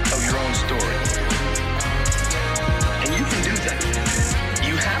of your own story. And you can do that.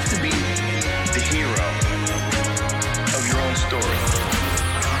 You have to be the hero of your own story.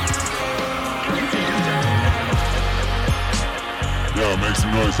 And you can do that. Yo, make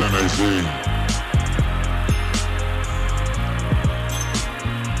some noise, MAC.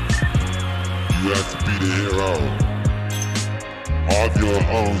 You have to be the hero of your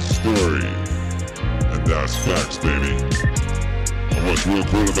own story. And that's facts, baby. And what's real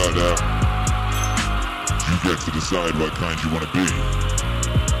cool about that, you get to decide what kind you want to be.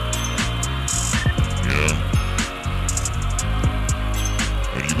 Yeah?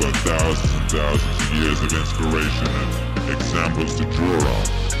 And you got thousands and thousands of years of inspiration and examples to draw on.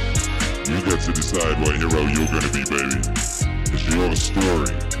 You get to decide what hero you're going to be, baby. It's your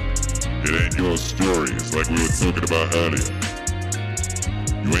story. It ain't your story. It's like we were talking about earlier.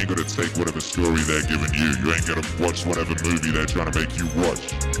 You ain't gonna take whatever story they're giving you. You ain't gonna watch whatever movie they're trying to make you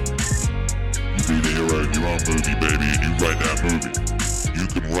watch. You be the hero in your own movie, baby, and you write that movie. You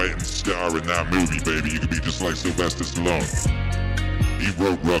can write and star in that movie, baby. You can be just like Sylvester Stallone. He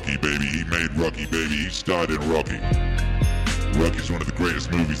wrote Rocky, baby. He made Rocky, baby. He starred in Rocky. Rocky's one of the greatest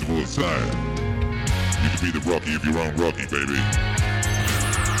movies of all time. You can be the Rocky of your own Rocky, baby.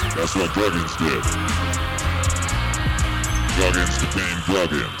 That's what Goggins did. Goggins became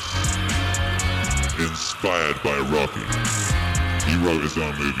Goggins. Inspired by Rocky. He wrote his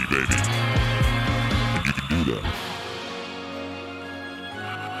own movie, baby. And you can do that.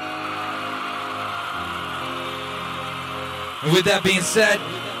 And with that being said,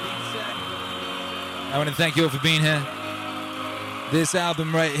 I want to thank you all for being here. This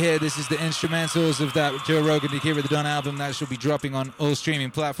album right here, this is the instrumentals of that Joe Rogan Akira the Don album that shall be dropping on all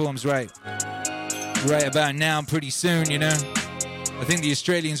streaming platforms right about now, pretty soon, you know. I think the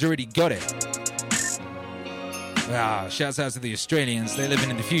Australians already got it. Shouts out to the Australians, they're living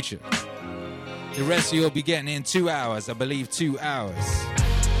in the future. The rest of you will be getting in 2 hours, I believe 2 hours.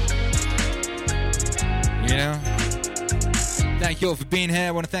 You know? Thank you all for being here.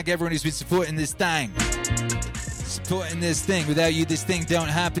 I want to thank everyone who's been supporting this thing. Supporting this thing. Without you, this thing don't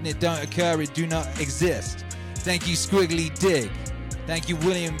happen, it don't occur, it do not exist. Thank you, Squiggly Dig. Thank you,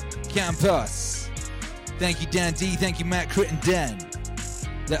 William Campos. Thank you, Dan D. Thank you, Matt Crittenden.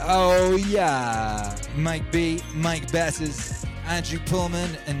 Mike B, Mike Basses, Andrew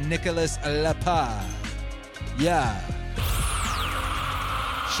Pullman, and Nicholas Lapa. Yeah.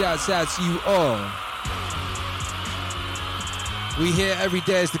 Shouts out to you all. We here every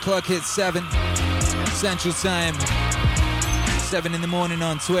day as the clock hits 7 Central Time, 7 in the morning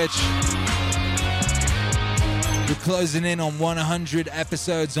on Twitch. We're closing in on 100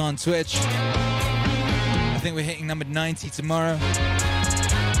 episodes on Twitch. I think we're hitting number 90 tomorrow.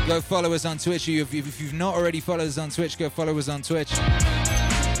 Go follow us on Twitch. If you've not already followed us on Twitch, go follow us on Twitch.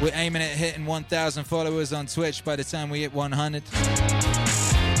 We're aiming at hitting 1,000 followers on Twitch by the time we hit 100.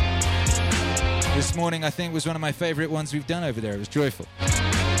 This morning, I think, was one of my favorite ones we've done over there. It was joyful.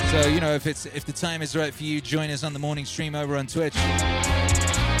 So, you know, if the time is right for you, join us on the morning stream over on Twitch. You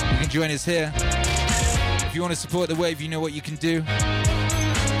can join us here. If you want to support the wave, you know what you can do.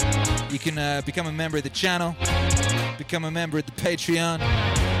 You can become a member of the channel, become a member of the Patreon,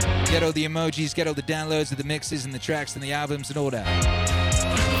 get all the emojis, get all the downloads of the mixes and the tracks and the albums and all that.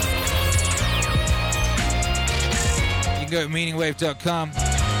 You can go to meaningwave.com.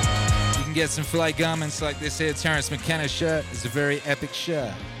 You can get some fly garments like this here Terrence McKenna shirt. It's a very epic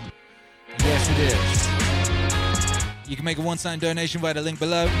shirt. Yes, it is. You can make a one-time donation via the link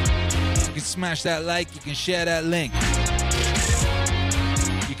below. You can smash that like. You can share that link.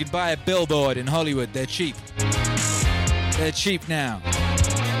 You can buy a billboard in Hollywood. They're cheap. They're cheap now.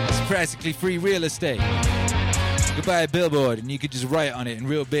 It's practically free real estate. You can buy a billboard and you could just write on it in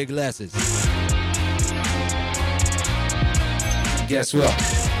real big letters. Guess what?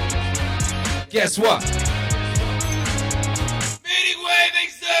 Guess what? Meeting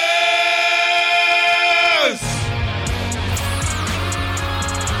Waving Zeus!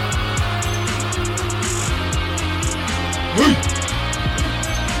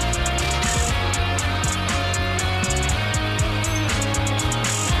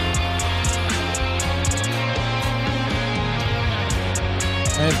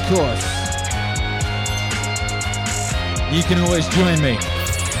 And of course, you can always join me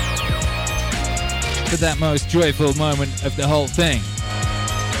for that most joyful moment of the whole thing.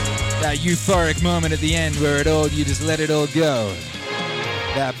 That euphoric moment at the end where you just let it all go.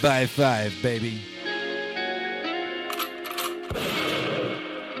 That by 5, baby.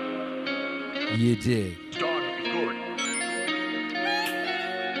 You dig. Start good.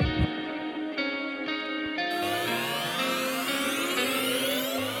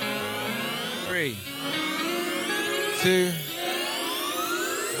 3, 2,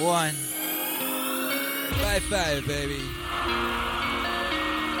 1. By 5, baby.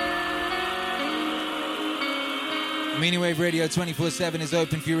 Meaning Wave Radio 24/7 is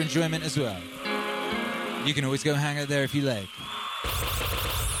open for your enjoyment as well. You can always go hang out there if you like.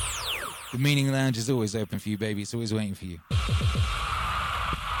 The Meaning Lounge is always open for you, baby. It's always waiting for you.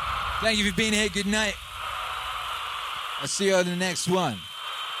 Thank you for being here. Good night. I'll see you on the next one.